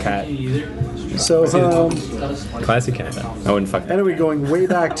cat. So, Classic cat. I wouldn't fuck that. anyway, going way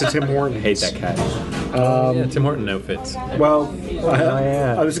back to Tim I Hortons. hate that cat. Yeah, Tim Horton outfits. Well,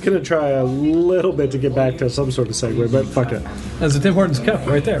 I was going to try a little bit to get back to some sort of segue, but fuck it. That's a Tim Hortons cup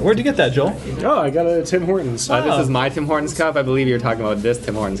right there. Where'd you get that, Joel? Oh, I got a Tim Hortons. This is my Tim Hortons cup. I believe you're talking about this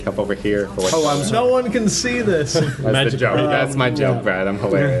Tim Hortons cup over here. For what I'm No one can see this. That's Magic the joke. Brad. That's my joke, Brad. I'm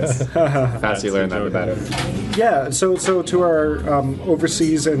hilarious. The faster you learn that, the better. Yeah, so to our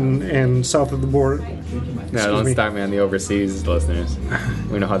overseas and south of the border, No, don't me. start me on the overseas listeners.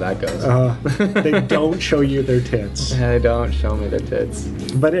 We know how that goes. they don't show you their tits. They don't show me their tits.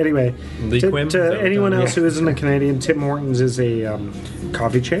 But anyway, Lee Quim, is that to what anyone that else who isn't a Canadian, Tim Hortons is a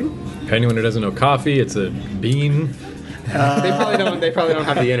coffee chain. Anyone who doesn't know coffee, it's a bean. They probably don't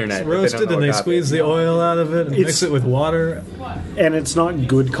have the internet. It's but roasted don't know and they what coffee squeeze the oil out of it and It's- mix it with water. And it's not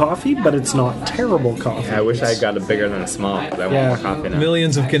good coffee, but it's not terrible coffee. is. I wish I got it bigger than a small, because I want Yeah. more coffee now.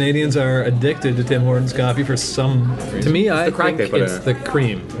 Millions of Canadians are addicted to Tim Hortons coffee for some reason. To me, I the crack think they put in it's it. the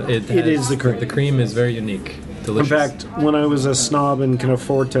cream. It is the cream. The cream is very unique, In delicious. fact, when I was a snob and can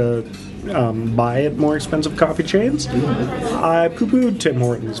afford to buy at more expensive coffee chains, I poo-pooed Tim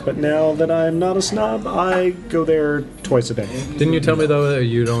Hortons. But now that I'm not a snob, I go there twice a day. Didn't you tell me though that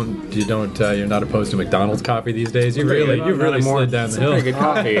you're not opposed to McDonald's coffee these days? You've really anymore. slid down the hill. Pretty good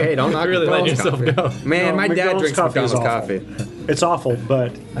coffee. Hey, don't knock really let McDonald's yourself coffee. go. Man, No, my dad McDonald's drinks coffee is McDonald's awful. coffee. It's awful,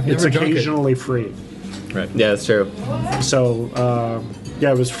 but it's never drunk it. occasionally free. Right. Yeah, that's true. So,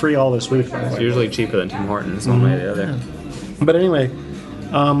 yeah, it was free all this week. by the It's way. usually cheaper than Tim Hortons, one way or the other. But anyway,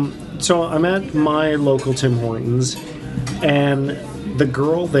 so I'm at my local Tim Hortons, and the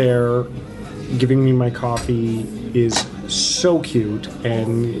girl there giving me my coffee is so cute,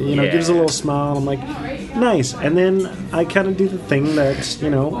 and gives a Yeah. little smile. I'm like, nice. And then I kind of do the thing that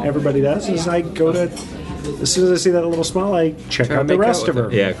everybody does is I go to as soon as I see that little smile, I check Try to out the make rest of with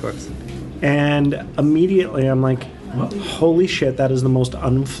her. it. Yeah, of course. And immediately I'm like, holy shit, that is the most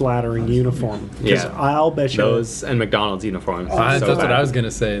unflattering uniform. Because Yeah. I'll bet you. Those and McDonald's uniforms. That's so what bad. I was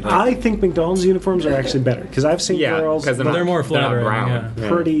gonna say. Like, I think McDonald's uniforms are actually better. Because I've seen Yeah, girls because They're more flattering, brown. yeah.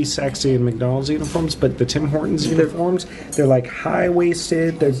 pretty sexy in McDonald's uniforms, but the Tim Hortons uniforms, they're like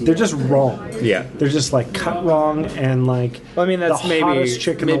high-waisted. They're just wrong. Yeah. They're just like cut wrong and like Well, I mean, that's the maybe hottest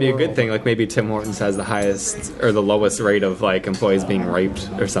chick in the a good world. thing. Like maybe Tim Hortons has the highest or the lowest rate of like employees being raped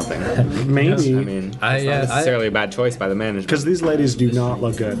or something. Maybe. I mean, I- it's yeah, not necessarily a bad choice by the management. Because these ladies do not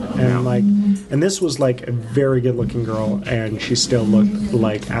look good, and and this was like a very good-looking girl, and she still looked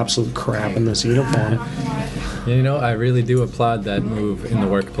like absolute crap in this uniform. You know, I really do applaud that move in the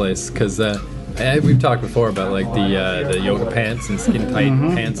workplace because we've talked before about like the yoga pants and skin tight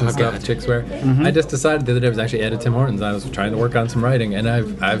pants and stuff chicks wear. I just decided the other day I was actually at a Tim Hortons. I was trying to work on some writing, and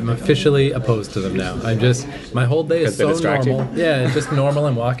I'm officially opposed to them now. I'm just my whole day is 'Cause they so distract you? normal. Yeah, it's just normal.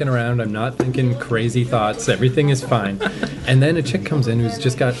 I'm walking around. I'm not thinking crazy thoughts. Everything is fine. And then a chick comes in who's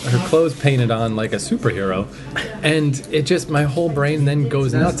just got her clothes painted on like a superhero, and it just my whole brain then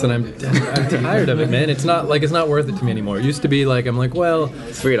goes nuts, and I'm tired of it, man. It's not worth it to me anymore. It used to be like I'm like, well,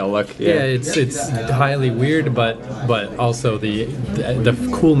 it's weird. I'll look. yeah, it's highly weird, but also the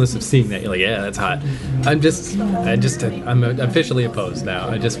coolness of seeing that. You're like, yeah, that's hot. I'm officially opposed now.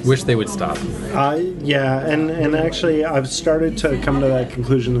 I just wish they would stop. Yeah, and actually, I've started to come to that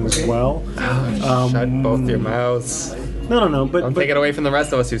conclusion as well. Shut both your mouths. No, but Don't take it away from the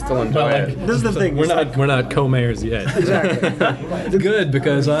rest of us who still enjoy it. this is the thing. We're not co-mayors yet. exactly. Good,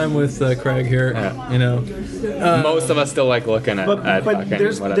 because I'm with Craig here. Yeah. You know, Most of us still like looking at But fucking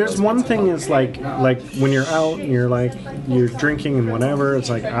there's whatever. one thing is like when you're out and you're drinking and whatever, it's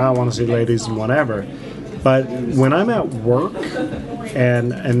like I want to see ladies and whatever. But when I'm at work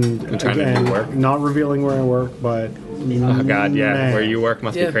and trying to again, do work? not revealing where I work, but Oh god, yeah. man. Where you work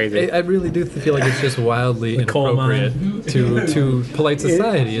must be crazy. I really do feel like it's just wildly coal inappropriate to polite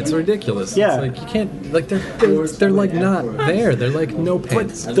society. It's ridiculous. Yeah. It's like you can't like they're like not there. They're like no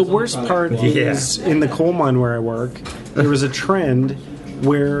pants. The worst part is in the coal mine where I work, there was a trend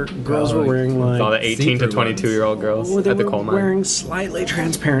where girls were wearing like All the 18 to see-through 22-year-old girls well, they at the were coal mine. wearing slightly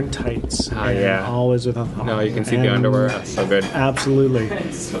transparent tights. and yeah. always with a thong. No, you can see the And- underwear. That's so good. Absolutely.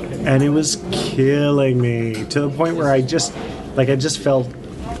 And it was killing me to the point where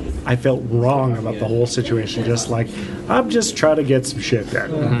I felt wrong about the whole situation. Just like, I'm just trying to get some shit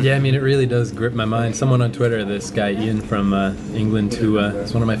done. Yeah, I mean, it really does grip my mind. Someone on Twitter, this guy Ian from England, who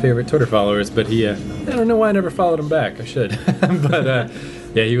is one of my favorite Twitter followers, but I don't know why I never followed him back. I should. But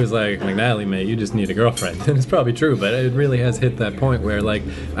yeah, he was like, McNally, mate, you just need a girlfriend. And it's probably true, but it really has hit that point where, like,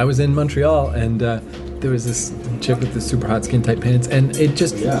 I was in Montreal and there was this chick with the super hot skin tight pants, and it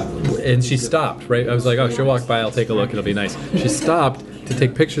just, and she stopped, right? I was like, oh, she'll walk by, I'll take a look, it'll be nice. She stopped to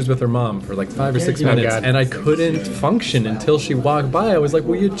take pictures with her mom for like 5 or 6 minutes, God. and I couldn't function until she walked by. I was like,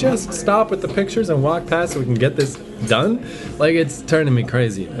 will you just stop with the pictures and walk past so we can get this done? Like, it's turning me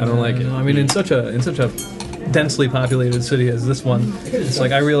crazy. I don't like it. I mean, in such a densely populated city as this one, it's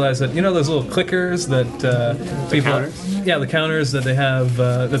like I realize that those little clickers that people, the counters that they have,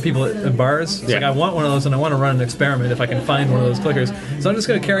 the people at bars. It's like I want one of those, and I want to run an experiment if I can find one of those clickers. So I'm just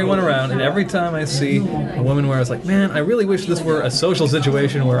going to carry one around, and every time I see a woman where I was like, man, I really wish this were a social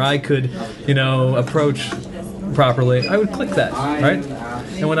situation where I could, approach properly, I would click that, right?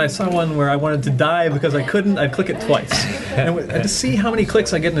 And when I saw one where I wanted to die because I couldn't, I'd click it twice. And to see how many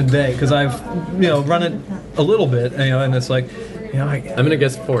clicks I get in a day, because I've, run it a little bit, and it's like, I'm gonna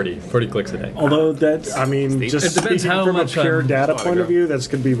guess 40 clicks a day. Although just It depends speaking how from a much pure I'm- data point of view, that's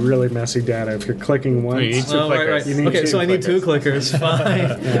going to be really messy data. If you're clicking once, You need two Oh, right, clickers. right. You need Okay, two so I need two clickers.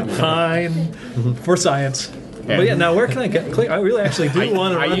 Fine. For science. But yeah, now where can I get click? I really actually do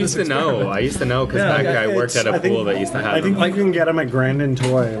want to I run used this to know. I used to know because Yeah, back yeah, I worked at a I think- pool that used to have I think them. you can get them at Grandin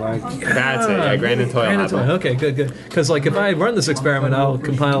Toy. Like, That's it. Yeah, Grandin Toy. Grand Toy. Okay, good. Because like if I run this experiment, I'll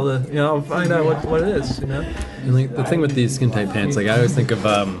compile I'll find out what it is. And like the thing with these skin tight pants, like I always think of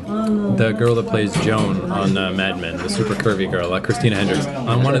the girl that plays Joan on Mad Men, the super curvy girl, Christina Hendricks.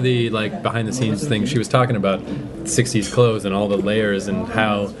 On one of the like behind the scenes things, she was talking about 60s clothes and all the layers and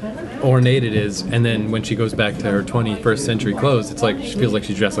how ornate it is. And then when she goes back back to her 21st century clothes, it's like she feels like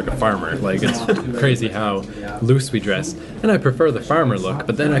she's dressed like a farmer. Like, it's crazy how loose we dress. And I prefer the farmer look,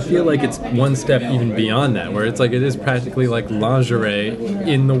 but then I feel like it's one step even beyond that, where it's like it is practically like lingerie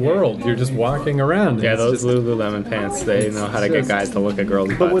in the world. You're just walking around. Yeah, it's those just, Lululemon pants, they know how to get guys to look at girls'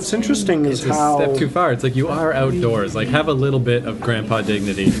 But butts. what's interesting is it's a how step too far. It's like you are outdoors. Like, have a little bit of grandpa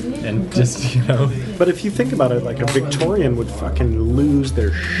dignity and just, you know. But if you think about it, like a Victorian would fucking lose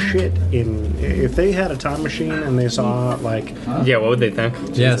their shit if they had a time machine and they saw like Yeah, what would they think?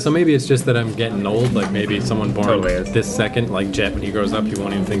 Yeah, so maybe it's just that I'm getting old. Like, maybe someone born Totally is. this second, like Jet, when he grows up, he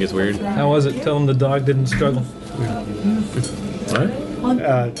won't even think it's weird. How was it? Tell him the dog didn't struggle.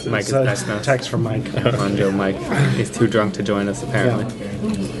 What? Mike is best now. text from Mike. Come on, Joe, Mike. He's too drunk to join us, apparently.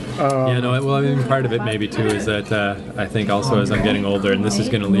 Yeah, no, well, I mean, part of it maybe too is that I think also as I'm getting older, and this is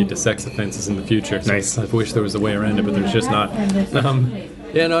going to lead to sex offenses in the future. So Nice. I wish there was a way around it, but there's just not.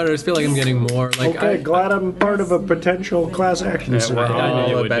 Yeah, no, I just feel like I'm getting more like. Okay, glad I'm part of a potential class action. Yeah, suit. we're I knew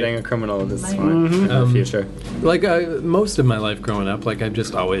you all would abetting a criminal at this point in the future. Like most of my life growing up, like I've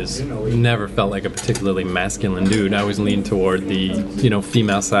just always never felt like a particularly masculine dude. I always leaned toward the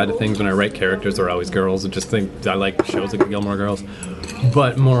female side of things. When I write characters, they're always girls. I just think I like shows like Gilmore Girls.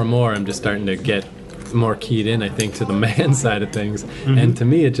 But more and more, I'm just starting to get more keyed in, I think, to the man side of things. And to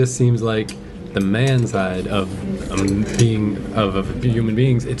me, it just seems like the man side of human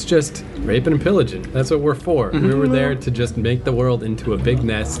beings, it's just raping and pillaging. That's what we're for. We were there to just make the world into a big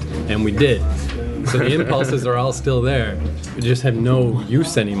nest, and we did. So the impulses are all still there. We just have no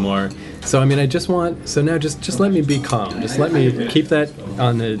use anymore. So I mean, I just want. So now, just let me be calm. Just let me keep that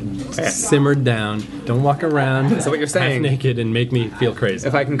on the simmered down. Don't walk around. So what you're saying- half naked and make me feel crazy.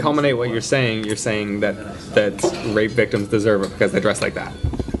 If I can culminate what you're saying that rape victims deserve it because they dress like that.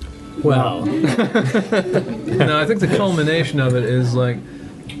 Well, No, I think the culmination of it is like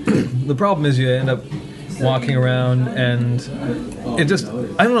the problem is you end up walking around and it just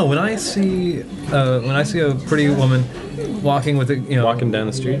I don't know when I see a pretty woman walking with walking down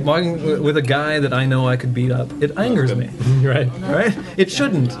the street. walking with a guy that I know I could beat up, it angers me. Right. Right? It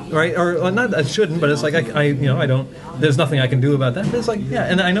shouldn't, right? Or not that it shouldn't, but it's like I don't. There's nothing I can do about that. But it's like, yeah,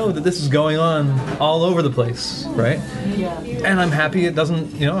 and I know that this is going on all over the place, right? And I'm happy it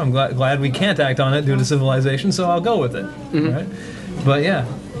doesn't. I'm glad we can't act on it due to civilization, so I'll go with it, right? But yeah,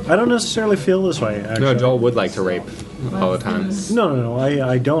 I don't necessarily feel this way. Actually. No, Joel would like to rape all the time. No.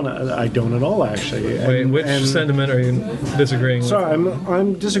 I don't at all. Actually. wait, which sentiment are you disagreeing with? Sorry,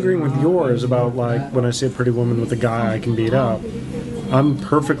 I'm disagreeing with yours about like when I see a pretty woman with a guy I can beat up. I'm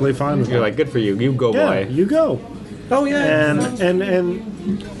perfectly fine with You're that. like, good for you. You go, Yeah, boy. you go. Oh yeah, And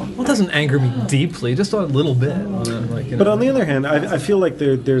well, it doesn't anger me deeply, just a little bit. but on the other hand, I feel like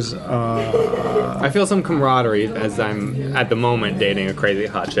there's I feel some camaraderie as I'm at the moment dating a crazy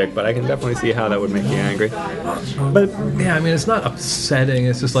hot chick, but I can definitely see how that would make you angry. but yeah, I mean, it's not upsetting.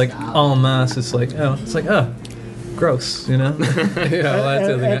 It's just like en masse. It's like gross. Yeah, well, that's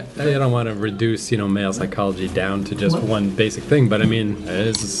the thing. I don't want to reduce, male psychology down to just one basic thing, but I mean,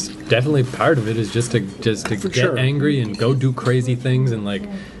 it's definitely part of it is just to get sure. angry and go do crazy things and like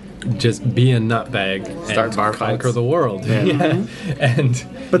just be a nutbag Start and bar conquer fights. the world. Yeah. And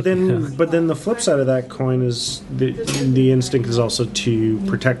But then the flip side of that coin is the instinct is also to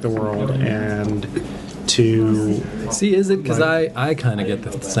protect the world and to see, is it because I kind of get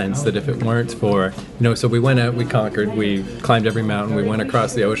the sense that if it weren't for so we went out, we conquered, we climbed every mountain, we went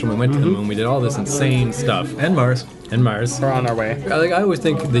across the ocean, we went to the moon, we did all this insane stuff, And Mars. We're on our way. I always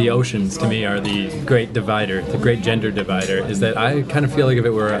think the oceans to me are the great divider, the great gender divider. Is that I kind of feel like if it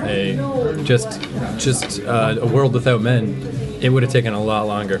were a world without men, it would have taken a lot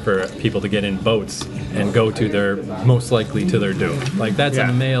longer for people to get in boats and go to their most likely to their doom. Like that's Yeah.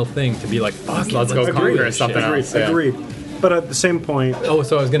 a male thing to be like, fuck, Let's go conquer something else. Yeah. agreed. But at the same point, Oh,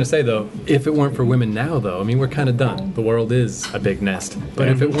 so I was going to say, though, if it weren't for women now, though, I mean, we're kind of done. The world is a big nest. But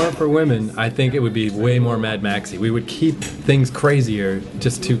if it weren't for women, I think it would be way more Mad Maxy. We would keep things crazier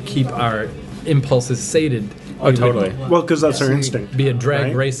just to keep our impulses sated. Oh, totally. well, because that's our instinct. Be a drag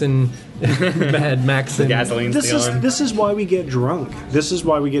right? racing Mad Maxin. Gasoline stealing. This is why we get drunk. This is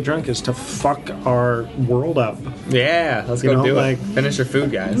why we get drunk is to fuck our world up. Yeah, let's You go know, do like- it. Finish your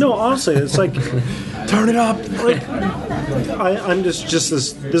food, guys. No, honestly, it's like Turn it up! like I'm just this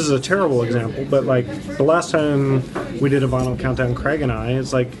is a terrible example, but like the last time we did a vinyl countdown, Craig and I,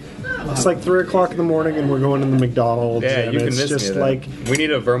 it's like It's like 3 o'clock in the morning, and we're going to the McDonald's. Yeah, and you it's convinced just me. like We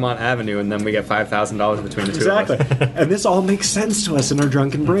need a Vermont Avenue, and then we get $5,000 between the two exactly. of us. And this all makes sense to us in our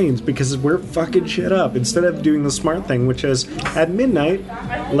drunken brains because we're fucking shit up. Instead of doing the smart thing, which is at midnight,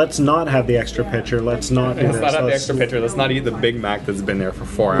 let's not have the extra pitcher. Let's not do Let's this. not have the Let's- extra pitcher. Let's not eat the Big Mac that's been there for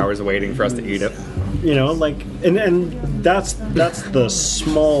 4 hours waiting for us to eat it. You know, like, and that's the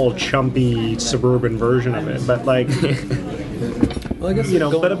small, chumpy suburban version of it. But like, Well, I guess you know,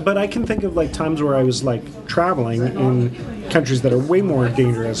 going- but I can think of like times where I was like traveling in countries that are way more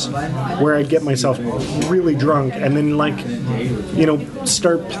dangerous, where I get myself really drunk and then like, you know,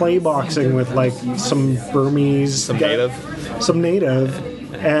 start play boxing with like some Burmese, Some native,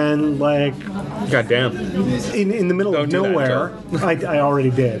 and like God damn. in the middle Don't of do that, nowhere. I already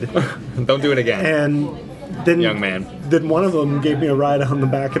did, Don't do it again. and then Young man. Then one of them gave me a ride on the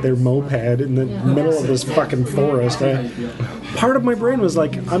back of their moped in the middle of this fucking forest. Part of my brain was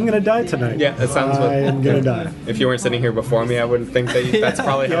like, I'm gonna die tonight. Yeah, that sounds what- I am gonna die. If you weren't sitting here before me, I wouldn't think that that's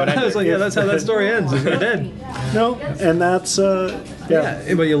probably how it I was ended. like, yeah, that's how that story ends. You're dead. No, and that's yeah.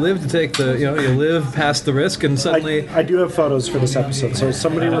 Yeah, but you live to take the, you live past the risk, and suddenly. I do have photos for this episode, so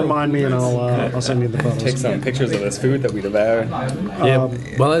somebody remind me, and I'll send you the photos. Take some pictures of this food that we devour. Yeah.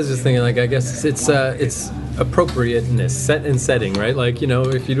 Well, I was just thinking, like, I guess it's appropriateness, set and setting, right? Like,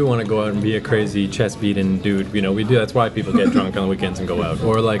 if you do want to go out and be a crazy chest-beating dude, we do. That's why people get drunk on the weekends and go out.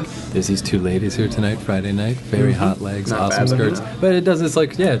 Or like, there's these two ladies here tonight, Friday night, very hot legs, Not awesome bad. skirts. But it does. It's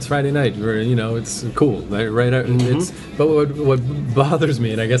like, yeah, it's Friday night. It's cool, right out. It's. But what bothers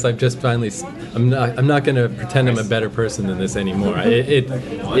me, and I guess I've just finally, I'm not going to pretend I'm a better person than this anymore.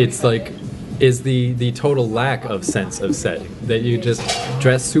 It's like. Is the total lack of sense of setting, that you just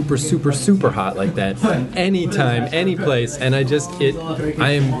dress super, super, super hot like that anytime, any place, and I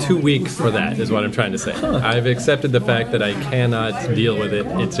am too weak for that, is what I'm trying to say. I've accepted the fact that I cannot deal with it.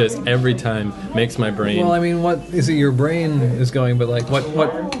 It's just every time makes my brain. Well, I mean, what is it? Your brain is going, but like,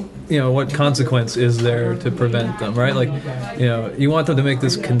 what consequence is there to prevent them, right? Like, you want them to make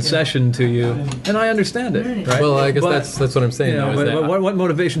this concession to you, and I understand it, right? Well, I guess that's what I'm saying. Though, is but that what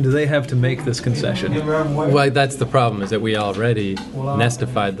motivation do they have to make this concession? well, that's the problem, is that we already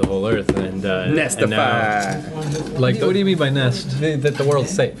nestified the whole earth, and Nestify. and now, like, What do you mean by nest? that the world's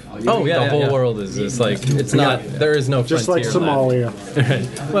safe. Oh, yeah, the yeah, whole yeah. world is just like, it's not. There is no Just like frontier left.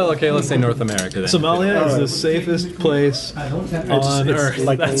 Somalia. Well, okay, let's say North America then. Somalia is the safest place on it's earth.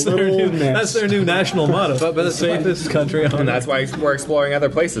 like a that's little nest. That's their new national motto. But the safest country on And earth. that's why we're exploring other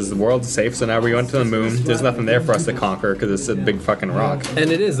places. The world's safe, so now we went to the moon. There's nothing there for us to conquer because it's a big fucking rock.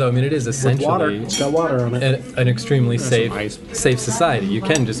 And it is, though. I mean, it is Water. essentially It's got water on it. an extremely safe ice. society. You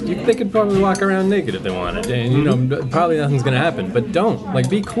can they could probably walk around naked if they wanted, and probably nothing's gonna happen. But don't, like,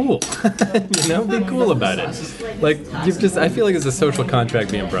 be cool. Be cool about it. Like, I feel like it's a social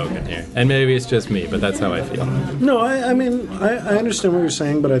contract being broken here, and maybe it's just me, but that's how I feel. No, I mean, I understand what you're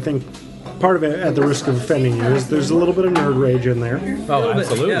saying, but I think part of it, at the risk of offending you, is there's a little bit of nerd rage in there. Oh,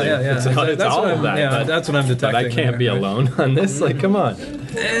 absolutely. Yeah. It's That's all what of that. Yeah, that's what I'm But detecting. I can't be there. alone on this. Like, come on.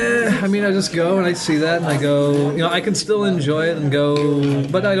 I mean, I just go and I see that and I go, I can still enjoy it and go,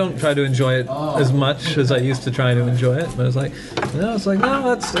 but I don't try to enjoy it as much as I used to try to enjoy it. But it's like, no,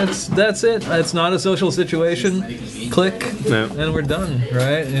 that's it. It's not a social situation. Click, No. and we're done,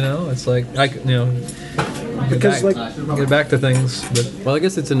 right? It's like Because, get back to things. But Well, I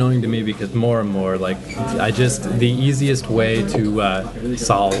guess it's annoying to me because more and more, like, the easiest way to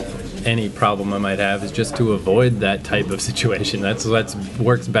solve any problem I might have is just to avoid that type of situation. That's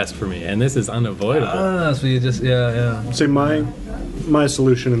works best for me, and this is unavoidable. so you just, say my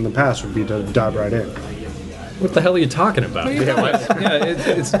solution in the past would be to dive right in. What the hell are you talking about? yeah.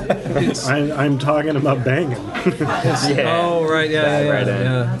 It's I'm talking about banging. oh right,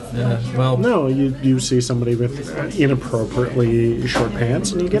 yeah. Well, No, you see somebody with inappropriately short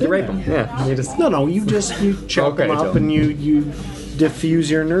pants and you get You in rape there. them. Yeah. You just. No, you check Okay, them up Joe. and you diffuse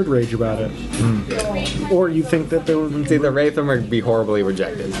your nerd rage about it. Or you think that they were. It's either rape them or be horribly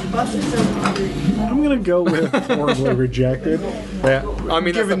rejected. I'm gonna go with horribly rejected. Yeah. I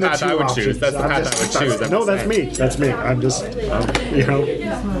mean, that's the Given the path two I would options. choose. That's the I'm path just- I would choose. I'm No, just that's saying. me. That's me. I'm just,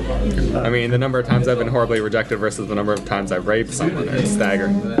 I mean, the number of times I've been horribly rejected versus the number of times I've raped someone, it's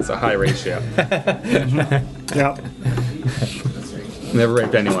staggering. It's a high ratio. Yeah. Never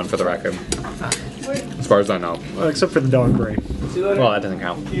raped anyone, for the record. As far as I know. Well, except for the dog brain. Well, that doesn't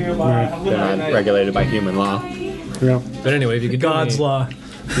count. They're not regulated by human law. Yeah. But anyway, if you could God's do me, law.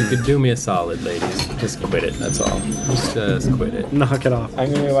 You could do me a solid, ladies. Just quit it. That's all. Just quit it. Knock it off.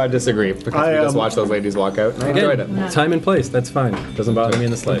 I'm going to disagree because we just watched those ladies walk out and I enjoyed it. Time and place. That's fine. Doesn't bother me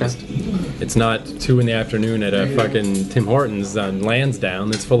in the slightest. It's not 2 in the afternoon at a fucking Tim Hortons on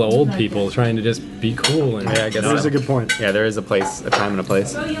Lansdowne that's full of old people trying to just be cool. And Yeah, I guess That is so. a good point. Yeah, there is a place, a time and a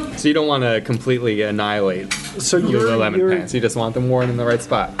place. So you don't want to completely annihilate So Lululemon pants. You just want them worn in the right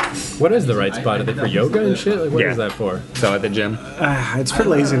spot. What is the right spot? Are they for yoga and shit? Like, what Yeah. is that for? So at the gym. It's for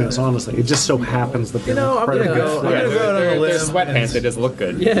laziness, honestly. It just so happens that they're I'm part gonna of go. it. I'm gonna go out on a They're limb. sweatpants. They just look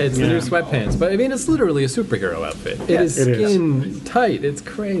good. Yeah, it's the new sweatpants. But I mean, it's literally a superhero outfit. It is it is. skin tight. It's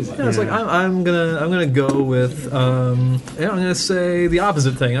crazy. Yeah, it's like I'm gonna go with I'm gonna say the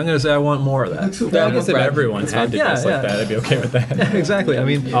opposite thing. I'm gonna say I want more of that. Yeah, I guess if everyone had to Yeah, dress like yeah. that, I'd be okay with that. Exactly. I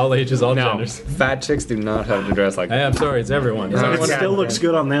mean, All ages, all No, genders. fat chicks do not have to dress like Hey, that. I'm sorry, it's everyone. It's No, It everyone. it's- still looks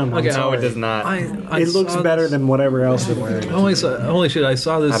good on them. I'm Okay, No, sorry. it does not. I It looks saw better this- than whatever else they're wearing. Holy shit! I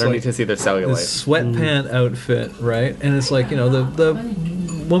saw this I don't like need to see their this cellulite. sweatpant outfit, right? And it's like the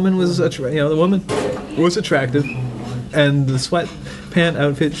woman was the woman was attractive, and the sweatpant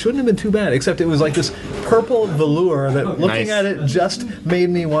outfit shouldn't have been too bad. Except it was like this purple velour that, looking Nice. at it, just made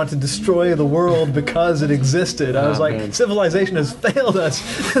me want to destroy the world because it existed. I was like, man. civilization has failed us.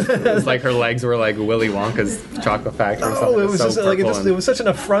 It's like her legs were like Willy Wonka's chocolate factory or something. Oh, it was so just like purple it was such an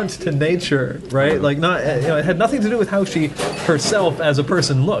affront to nature, right? Like not, it had nothing to do with how she herself as a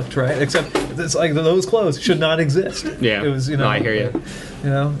person looked, right? Except it's like those clothes should not exist. Yeah. it was No, I hear you.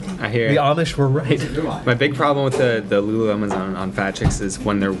 I I hear the you. Amish were right. My big problem with the Lululemons on fat chicks is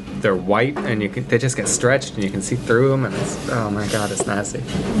when they're white and they just get stretched and you can see through them and it's, oh my god, it's nasty.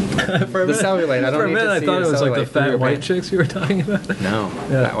 For a The cellulite, I don't for a need to minute, I see thought your it was like the cellulite through fat your white pants. chicks you were talking about. No,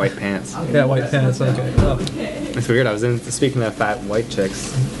 Yeah. fat white pants. Yeah, white pants. Okay. Oh. It's weird. I was speaking of fat white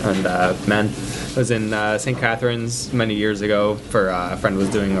chicks and men. I was in St. Catharines many years ago for a friend was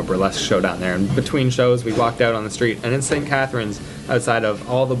doing a burlesque show down there. And between shows, we walked out on the street, and in St. Catharines, outside of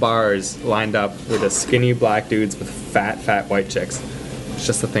all the bars lined up, were the skinny black dudes with fat white chicks. It's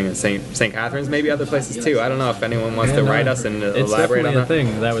just a thing in St. Catharines, maybe other places too. I don't know if anyone wants to write us and It's elaborate definitely on a that.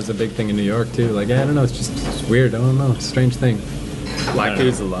 thing. That was a big thing in New York too. Like, I don't know. It's just weird. I don't know. It's a strange thing. Black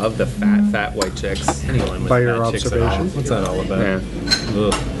dudes love the fat white chicks. Anyone with By your fat chicks at all. observation? What's that all about? Yeah.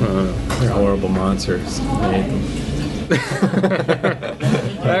 Ugh. They're horrible monsters. I hate them.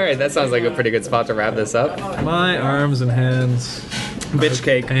 All right, that sounds like a pretty good spot to wrap this up. My arms and hands. Bitch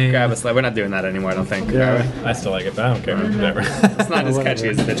cake, Pain. grab a slice. We're not doing that anymore, I don't think. Yeah. Are we? I still like it, but I don't care. Whatever. It's not as catchy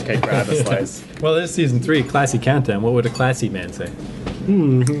as bitch cake, grab a slice. Well, this is season 3, classy countdown. What would a classy man say? I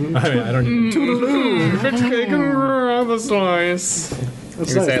mean, I don't. Bitch cake, grab a slice. You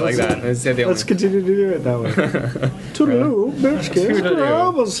can say it like that. Let's say the Let's only. continue to do it that way. Toodaloo, bitch cake, Toodaloo.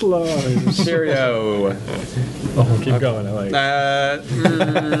 grab a slice. Cheerio. Oh, keep going. I like.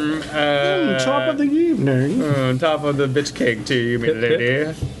 Top of the evening. Top of the bitch cake to you, me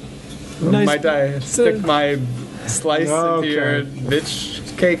lady. Nice. Might I stick my slice into your Okay.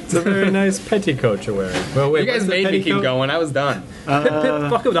 bitch cake? It's a very nice petticoat you're wearing. Well, wait. You guys what's the made me keep petticoat? going. I was done. Pip, pip,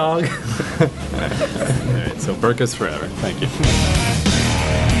 fuck a dog. All right, so Burkas forever. Thank you.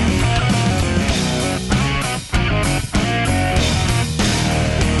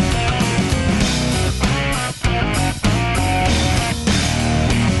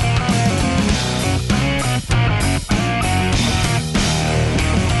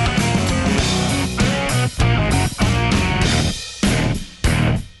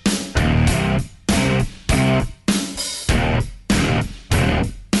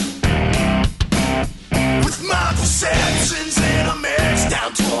 With my perceptions and American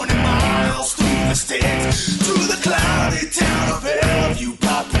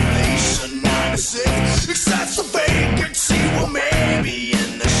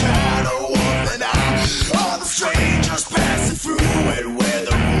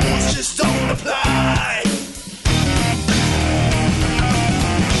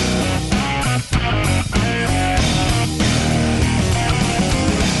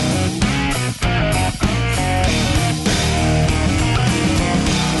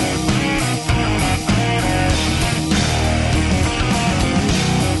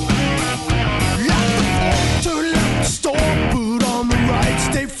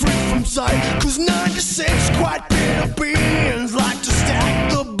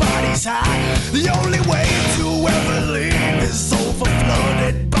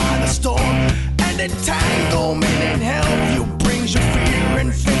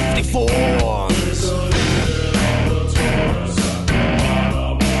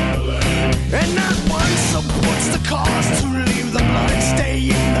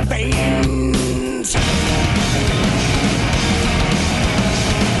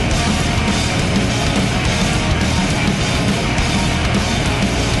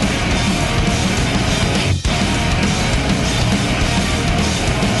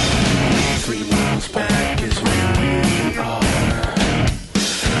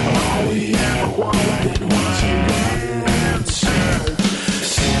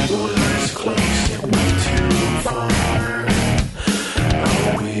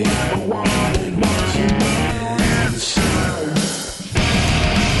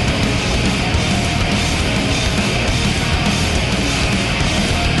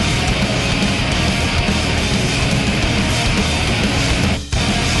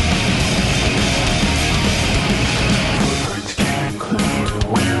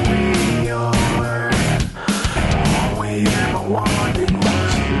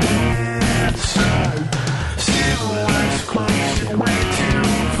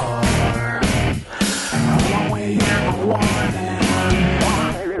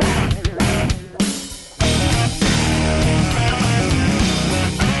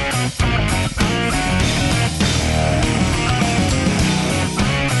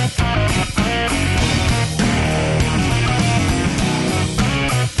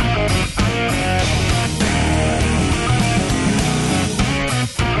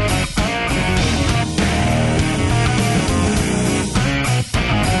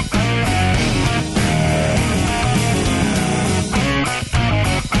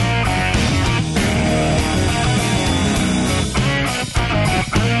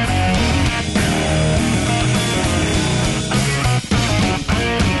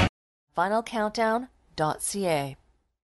finalcountdown.ca.